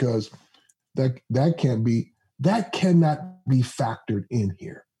education, because that cannot be factored in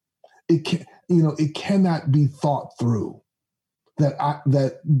here. It cannot be thought through.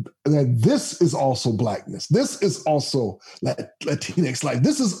 that this is also Blackness. This is also Latinx life.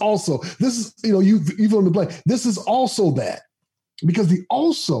 This is you fill in the blank. This is also that, because the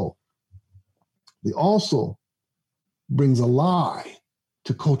also brings a lie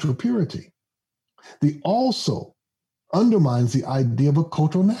to cultural purity. The also undermines the idea of a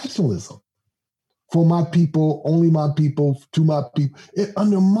cultural nationalism. For my people, only my people, to my people. It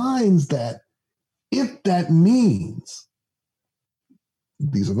undermines that, if that means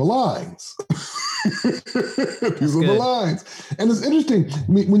these are the lines. These are the lines. And it's interesting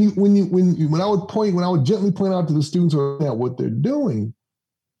when I would gently point out to the students what they're doing,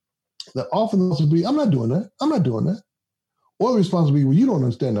 that often the be, I'm not doing that. I'm not doing that. Or the response will be, well, you don't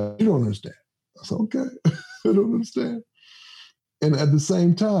understand that. You don't understand. I said, okay, I don't understand. And at the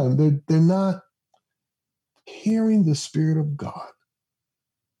same time, they're not hearing the Spirit of God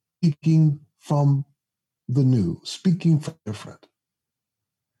speaking from the new, speaking from different.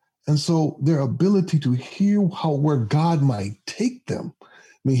 And so their ability to hear where God might take them. I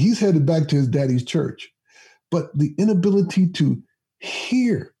mean, he's headed back to his daddy's church, but the inability to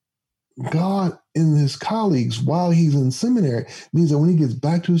hear God in his colleagues while he's in seminary means that when he gets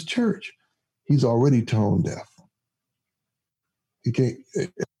back to his church, he's already tone deaf. He can't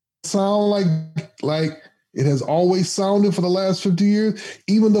sound like it has always sounded for the last 50 years,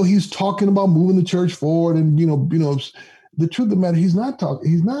 even though he's talking about moving the church forward. And, the truth of the matter, he's not going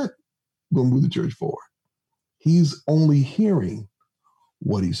to move the church forward. He's only hearing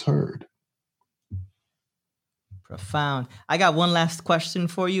what he's heard. Profound. I got one last question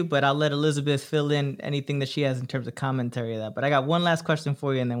for you, but I'll let Elizabeth fill in anything that she has in terms of commentary of that. But I got one last question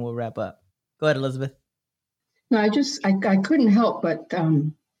for you, and then we'll wrap up. Go ahead, Elizabeth. No, I couldn't help but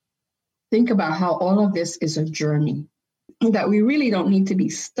think about how all of this is a journey, that we really don't need to be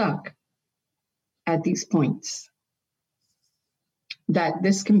stuck at these points, that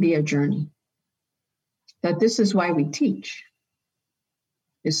this can be a journey, that this is why we teach,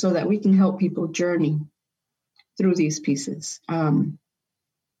 is so that we can help people journey through these pieces. One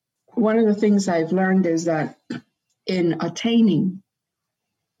of the things I've learned is that in attaining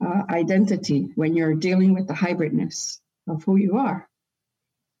identity, when you're dealing with the hybridness of who you are,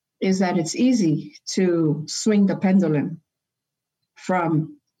 is that it's easy to swing the pendulum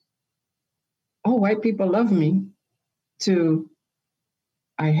from, oh, white people love me, to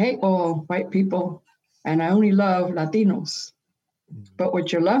I hate all white people and I only love Latinos. But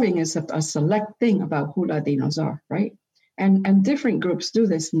what you're loving is a select thing about who Latinos are, right? And different groups do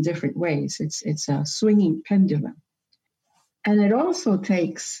this in different ways. It's a swinging pendulum. And it also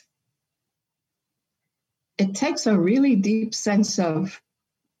takes a really deep sense of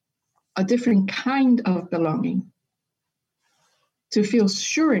a different kind of belonging to feel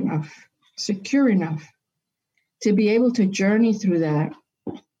sure enough, secure enough to be able to journey through that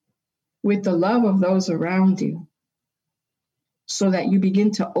with the love of those around you, so that you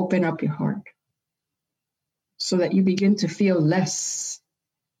begin to open up your heart, so that you begin to feel less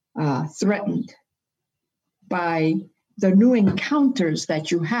threatened by the new encounters that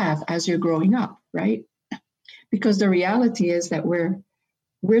you have as you're growing up, right? Because the reality is that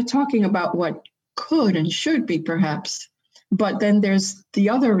we're talking about what could and should be, perhaps, but then there's the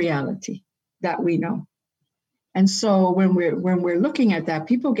other reality that we know. And so when we're looking at that,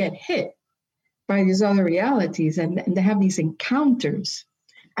 people get hit by these other realities, and they have these encounters,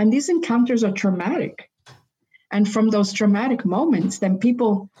 and these encounters are traumatic. And from those traumatic moments, then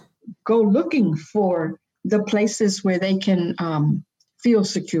people go looking for the places where they can feel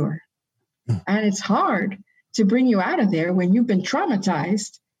secure. And it's hard to bring you out of there when you've been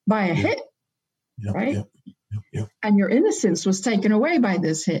traumatized by a hit, right? Yep. And your innocence was taken away by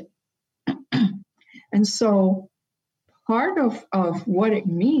this hit. And so part of what it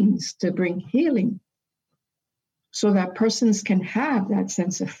means to bring healing so that persons can have that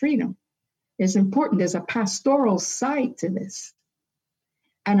sense of freedom is important. There's a pastoral side to this.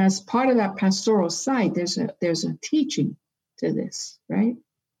 And as part of that pastoral side, there's a teaching to this, right?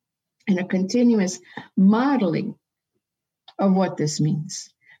 And a continuous modeling of what this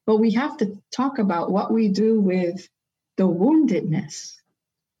means. But we have to talk about what we do with the woundedness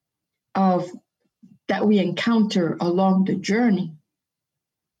that we encounter along the journey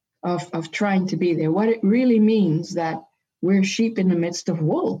of trying to be there. What it really means that we're sheep in the midst of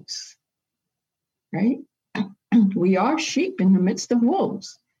wolves, right? We are sheep in the midst of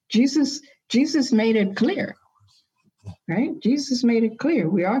wolves. Jesus made it clear, right? Jesus made it clear.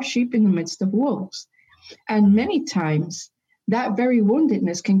 We are sheep in the midst of wolves. And many times that very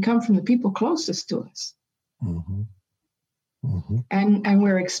woundedness can come from the people closest to us. Mm-hmm. Mm-hmm. And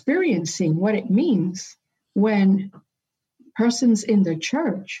we're experiencing what it means when persons in the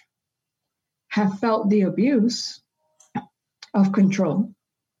church have felt the abuse of control,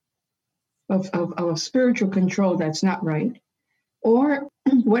 of spiritual control that's not right, or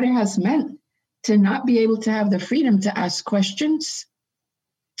what it has meant to not be able to have the freedom to ask questions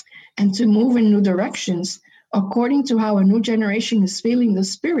and to move in new directions according to how a new generation is feeling the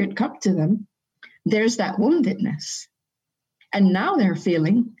Spirit come to them. There's that woundedness. And now they're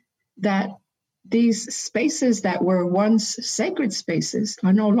feeling that these spaces that were once sacred spaces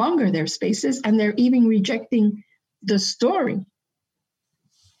are no longer their spaces, and they're even rejecting the story,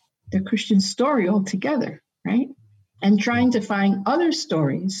 the Christian story altogether, right? And trying to find other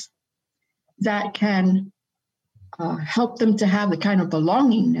stories that can help them to have the kind of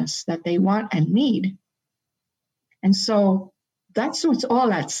belongingness that they want and need. And so that's what's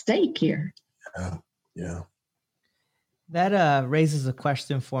all at stake here. Yeah. That raises a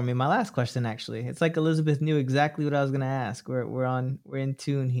question for me. My last question, actually. It's like Elizabeth knew exactly what I was going to ask. We're in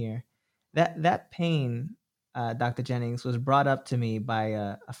tune here. That pain, Dr. Jennings, was brought up to me by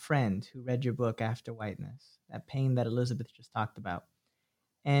a friend who read your book after Whiteness. That pain that Elizabeth just talked about,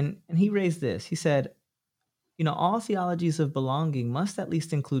 and he raised this. He said, all theologies of belonging must at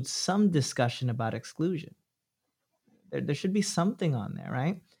least include some discussion about exclusion. There should be something on there,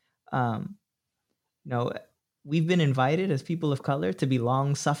 right? We've been invited as people of color to be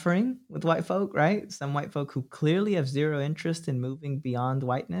long-suffering with white folk, right? Some white folk who clearly have zero interest in moving beyond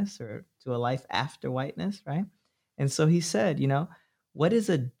whiteness or to a life after whiteness, right? And so he said, what is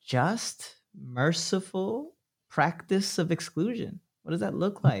a just, merciful practice of exclusion? What does that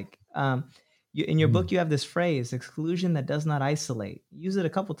look like? In your book, you have this phrase, exclusion that does not isolate. You use it a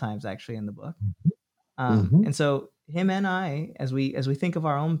couple times, actually, in the book. And so him and I, as we think of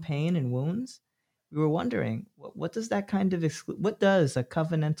our own pain and wounds, we were wondering, what does that kind of what does a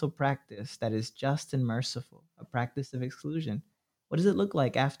covenantal practice that is just and merciful, a practice of exclusion, what does it look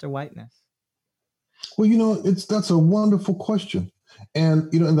like after whiteness? Well, that's a wonderful question.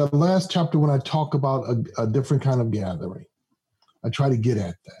 And, in the last chapter, when I talk about a different kind of gathering, I try to get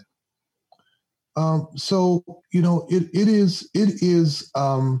at that. It is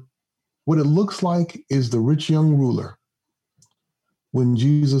what it looks like is the rich young ruler when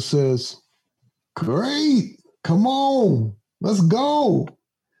Jesus says, great, come on, let's go.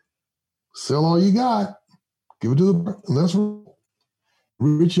 Sell all you got, give it to let's roll.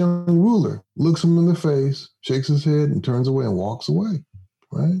 Rich young ruler looks him in the face, shakes his head, and turns away and walks away,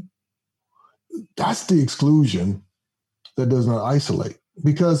 right? That's the exclusion that does not isolate,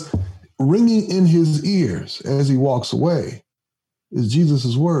 because ringing in his ears as he walks away is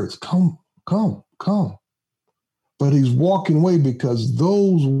Jesus's words, come, come, come. But he's walking away because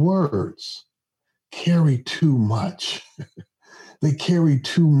those words carry too much. They carry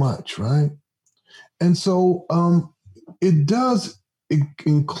too much, right? And so it does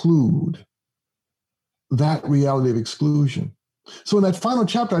include that reality of exclusion. So in that final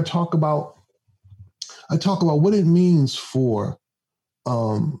chapter, I talk about what it means for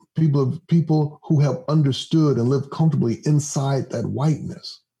people who have understood and lived comfortably inside that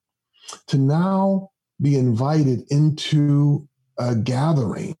whiteness to now be invited into a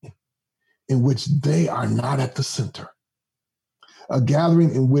gathering in which they are not at the center, a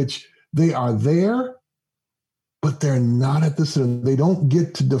gathering in which they are there, but they're not at the center. They don't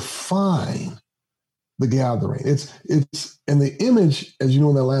get to define the gathering. And the image, as you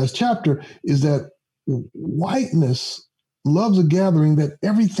know in that last chapter, is that whiteness loves a gathering that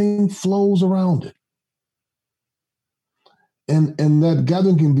everything flows around it. And that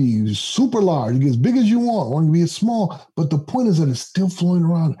gathering can be super large, it can be as big as you want, or it can be as small, but the point is that it's still flowing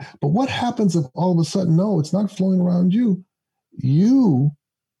around. But what happens if all of a sudden, no, it's not flowing around you? You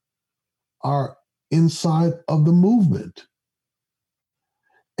are inside of the movement.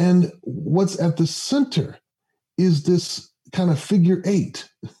 And what's at the center is this kind of figure eight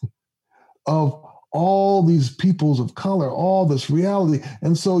of all these peoples of color, all this reality.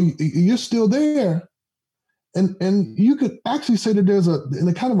 And so you're still there. And you could actually say that in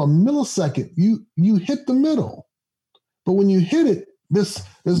a kind of a millisecond, you hit the middle. But when you hit it, there's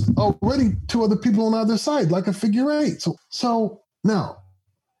already two other people on the other side, like a figure eight. So now,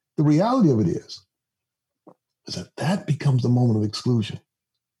 the reality of it is that becomes the moment of exclusion.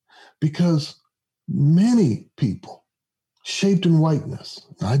 Because many people shaped in whiteness,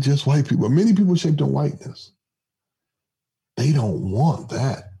 not just white people, but many people shaped in whiteness, they don't want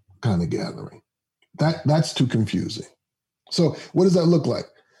that kind of gathering. That's too confusing. So what does that look like?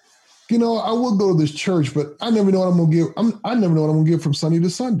 I will go to this church, but I never know what I'm going to give. I never know what I'm going to give from Sunday to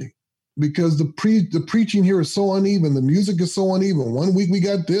Sunday, because the preaching here is so uneven. The music is so uneven. One week we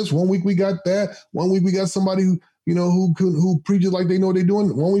got this, one week we got that. One week we got somebody who preaches like they know what they're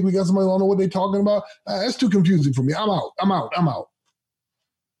doing. 1 week we got somebody who don't know what they're talking about. That's too confusing for me. I'm out.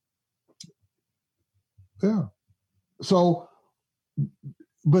 Yeah. So,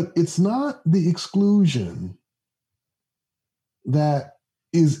 but it's not the exclusion that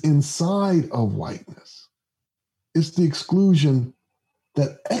is inside of whiteness. It's the exclusion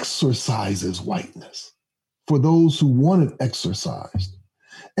that exercises whiteness for those who want it exercised.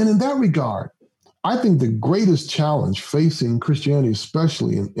 And in that regard, I think the greatest challenge facing Christianity,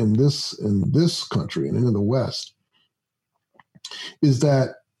 especially in this country and in the West, is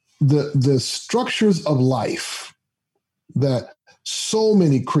that the structures of life that so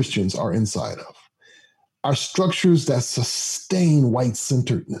many Christians are inside of are structures that sustain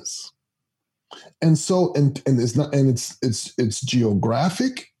white-centeredness. And so, and it's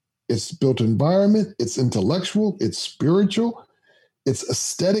geographic, it's built environment, it's intellectual, it's spiritual, it's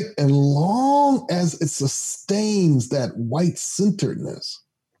aesthetic, and long as it sustains that white-centeredness,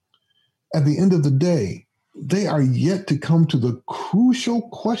 at the end of the day, they are yet to come to the crucial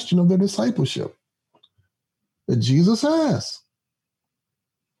question of their discipleship that Jesus asked: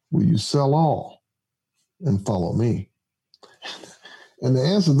 will you sell all and follow me? And the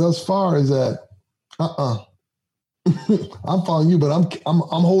answer thus far is that, I'm following you, but I'm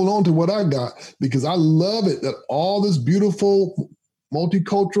holding on to what I got, because I love it that all this beautiful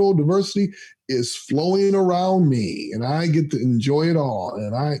multicultural diversity is flowing around me, and I get to enjoy it all,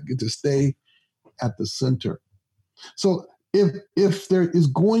 and I get to stay at the center. So if there's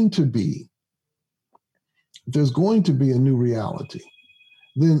going to be a new reality,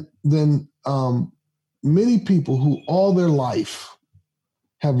 then many people who all their life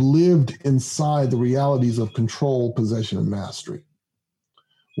have lived inside the realities of control, possession, and mastery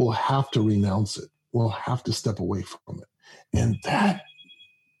will have to renounce it, will have to step away from it. And that,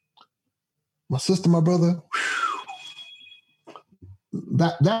 my sister, my brother,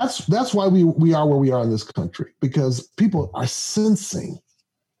 that's why we are where we are in this country, because people are sensing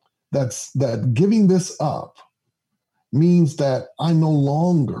that giving this up means that I no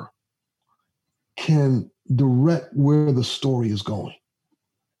longer can direct where the story is going.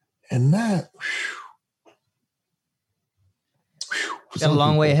 And that, got a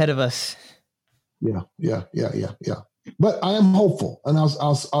long way ahead of us. Yeah. But I am hopeful, and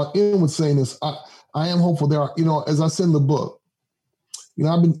I'll end with saying this: I am hopeful. There are, as I said in the book,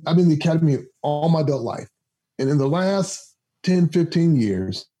 I've been in the academy all my adult life, and in the last 10, 15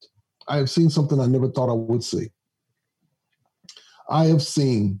 years, I have seen something I never thought I would see. I have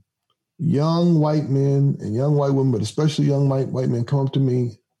seen young white men and young white women, but especially young white men, come up to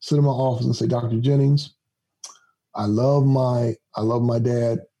me, sit in my office, and say, "Dr. Jennings, I love my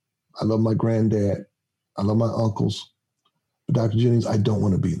dad, I love my granddad, I love my uncles, but Dr. Jennings, I don't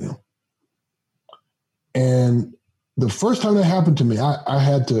want to be them." And the first time that happened to me, I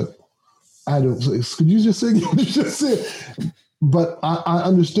had to say, "Could you just say what you just said?" But I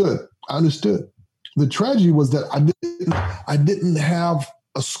understood. The tragedy was that I didn't have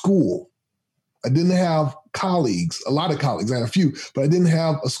a school. I didn't have colleagues, a lot of colleagues, I had a few, but I didn't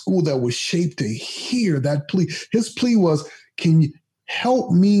have a school that was shaped to hear that plea. His plea was, "Can you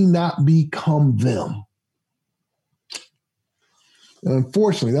help me not become them?" And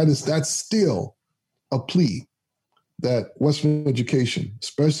unfortunately, that's still a plea that Western education,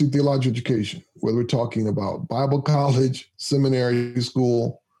 especially theological education, whether we're talking about Bible college, seminary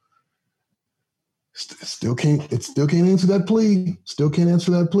school, still can't answer that plea. Still can't answer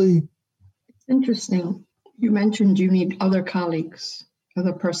that plea. Interesting. You mentioned you need other colleagues,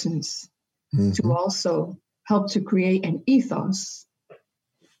 other persons, to also help to create an ethos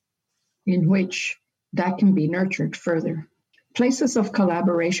in which that can be nurtured further. Places of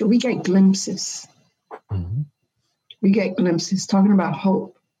collaboration, we get glimpses. We get glimpses talking about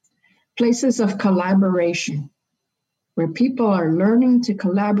hope. Places of collaboration where people are learning to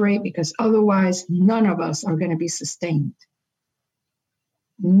collaborate, because otherwise none of us are going to be sustained.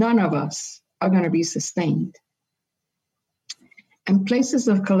 None of us are going to be sustained. And places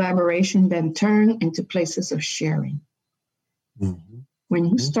of collaboration then turn into places of sharing. When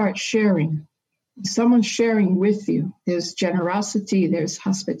you start sharing, someone's sharing with you, there's generosity, there's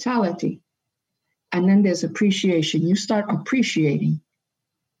hospitality, and then there's appreciation. You start appreciating.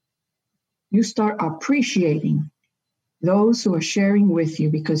 You start appreciating those who are sharing with you,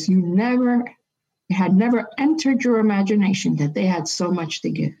 because it had never entered your imagination that they had so much to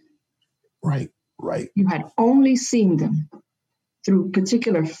give. Right. You had only seen them through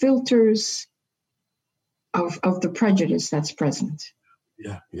particular filters of the prejudice that's present.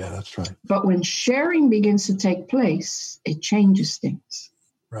 Yeah, that's right. But when sharing begins to take place, it changes things.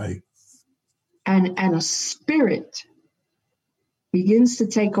 Right. and a spirit begins to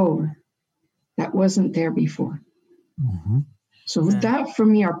take over that wasn't there before. Mm-hmm. So that for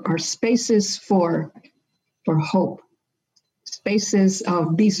me are spaces for hope, spaces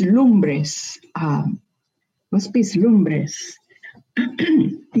of vislumbres. What's vislumbres?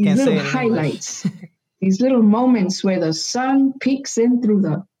 These little highlights, these little moments where the sun peeks in through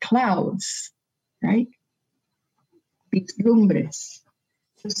the clouds, right? Vislumbres.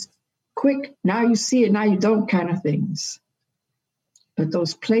 Just quick, now you see it, now you don't kind of things. But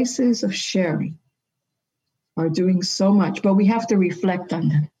those places of sharing are doing so much, but we have to reflect on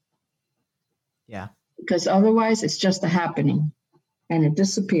them. Yeah. Because otherwise it's just a happening and it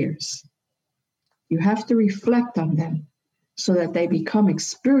disappears. You have to reflect on them so that they become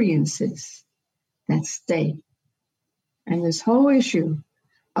experiences that stay. And this whole issue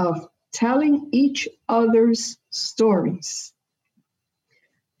of telling each other's stories,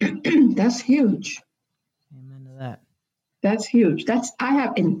 that's huge. Amen to that. That's huge. I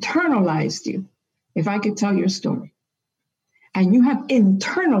have internalized you, if I could tell your story. And you have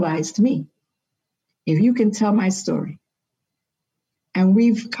internalized me, if you can tell my story. And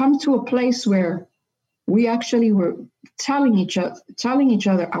we've come to a place where we actually were telling each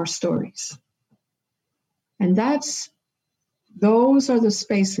other our stories. And those are the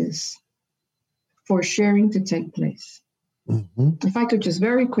spaces for sharing to take place. Mm-hmm. If I could just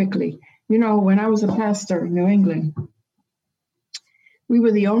very quickly, when I was a pastor in New England, we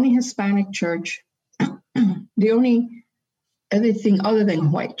were the only Hispanic church, the only anything other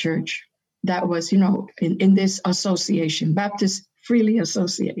than white church that was, in this association, Baptist Freely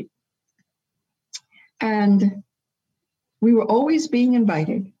Associated. And we were always being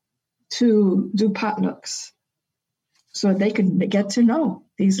invited to do potlucks so they could get to know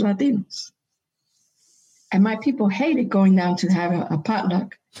these Latinos. And my people hated going down to have a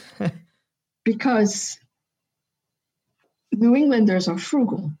potluck because New Englanders are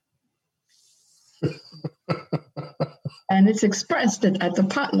frugal. And it's expressed at the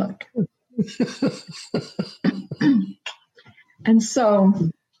potluck. And so,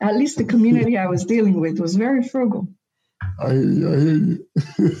 at least the community I was dealing with was very frugal. I hear you.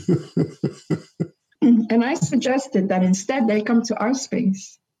 And I suggested that instead they come to our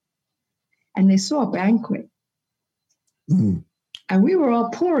space and they saw a banquet. Mm. And we were all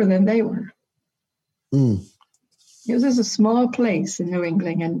poorer than they were. Mm. It was just a small place in New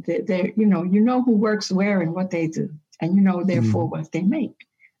England, and they you know who works where and what they do, and therefore what they make.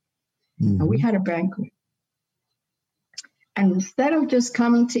 Mm-hmm. And we had a banquet. And instead of just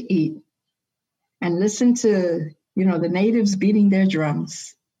coming to eat and listen to, the natives beating their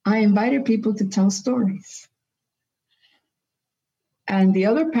drums, I invited people to tell stories. And the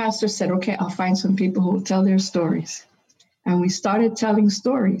other pastor said, okay, I'll find some people who will tell their stories. And we started telling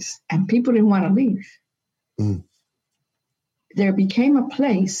stories, and people didn't want to leave. Mm. There became a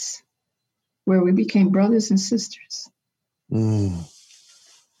place where we became brothers and sisters. Mm.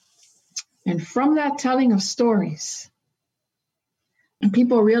 And from that telling of stories,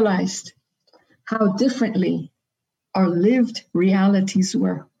 people realized how differently our lived realities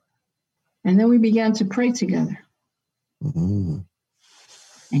were. And then we began to pray together. Mm.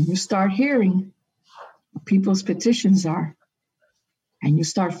 And you start hearing what people's petitions are. And you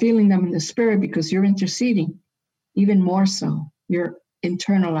start feeling them in the spirit because you're interceding. Even more so, you're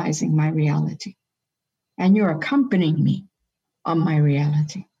internalizing my reality. And you're accompanying me on my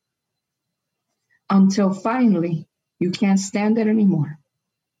reality. Until finally, you can't stand it anymore.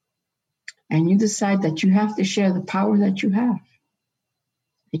 And you decide that you have to share the power that you have.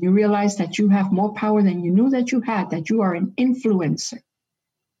 And you realize that you have more power than you knew that you had, that you are an influencer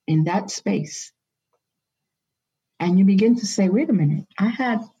in that space. And you begin to say, wait a minute, I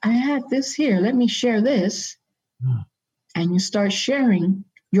had this here. Let me share this. And you start sharing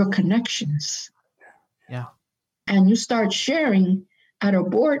your connections. Yeah. And you start sharing at a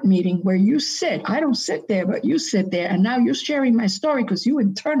board meeting where you sit. I don't sit there, but you sit there. And now you're sharing my story because you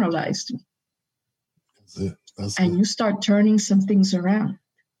internalized me. That's it. And you start turning some things around.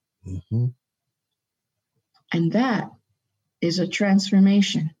 Mm-hmm. And that is a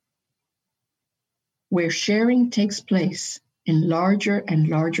transformation where sharing takes place in larger and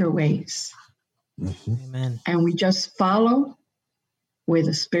larger ways. Mm-hmm. Amen. And we just follow where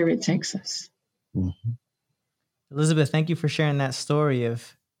the Spirit takes us. Mm-hmm. Elizabeth, thank you for sharing that story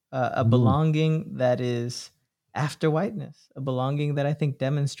of a belonging that is after whiteness, a belonging that I think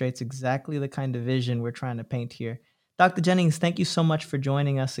demonstrates exactly the kind of vision we're trying to paint here. Dr. Jennings, thank you so much for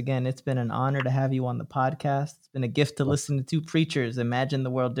joining us again. It's been an honor to have you on the podcast. It's been a gift to listen to two preachers imagine the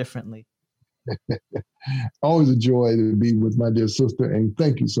world differently. Always a joy to be with my dear sister, and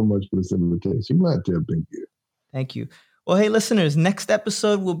thank you so much for this invitation. Glad to have been here. Thank you. Well, hey, listeners, next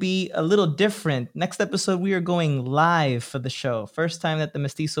episode will be a little different. Next episode, we are going live for the show. First time that the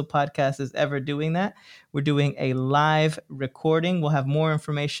Mestizo podcast is ever doing that. We're doing a live recording. We'll have more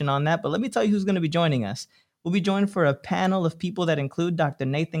information on that. But let me tell you who's going to be joining us. We'll be joined for a panel of people that include Dr.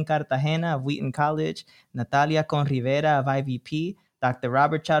 Nathan Cartagena of Wheaton College, Natalia Conrivera of IVP, Dr.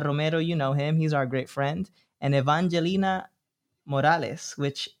 Robert Chad Romero, you know him, he's our great friend, and Evangelina Morales,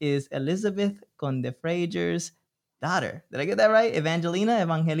 which is Elizabeth Conde Fraser's daughter. Did I get that right? Evangelina?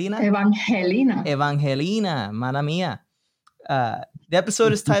 Evangelina, mala mia. The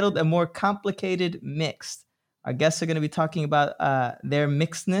episode is titled A More Complicated Mixed. Our guests are going to be talking about their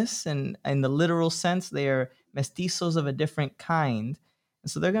mixedness, and in the literal sense, they are mestizos of a different kind. And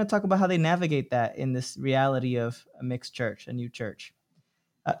so they're going to talk about how they navigate that in this reality of a mixed church, a new church.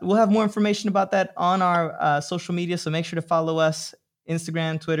 We'll have more information about that on our social media, so make sure to follow us,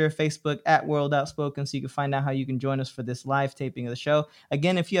 Instagram, Twitter, Facebook, at World Outspoken, so you can find out how you can join us for this live taping of the show.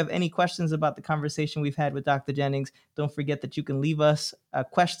 Again, if you have any questions about the conversation we've had with Dr. Jennings, don't forget that you can leave us a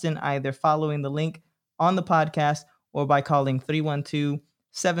question either following the link on the podcast or by calling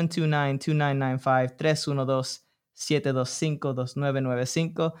 312-729-2995,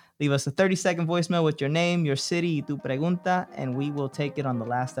 312-725-2995. Leave us a 30-second voicemail with your name, your city, y tu pregunta, and we will take it on the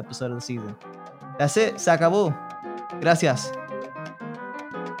last episode of the season. That's it. Se acabó. Gracias.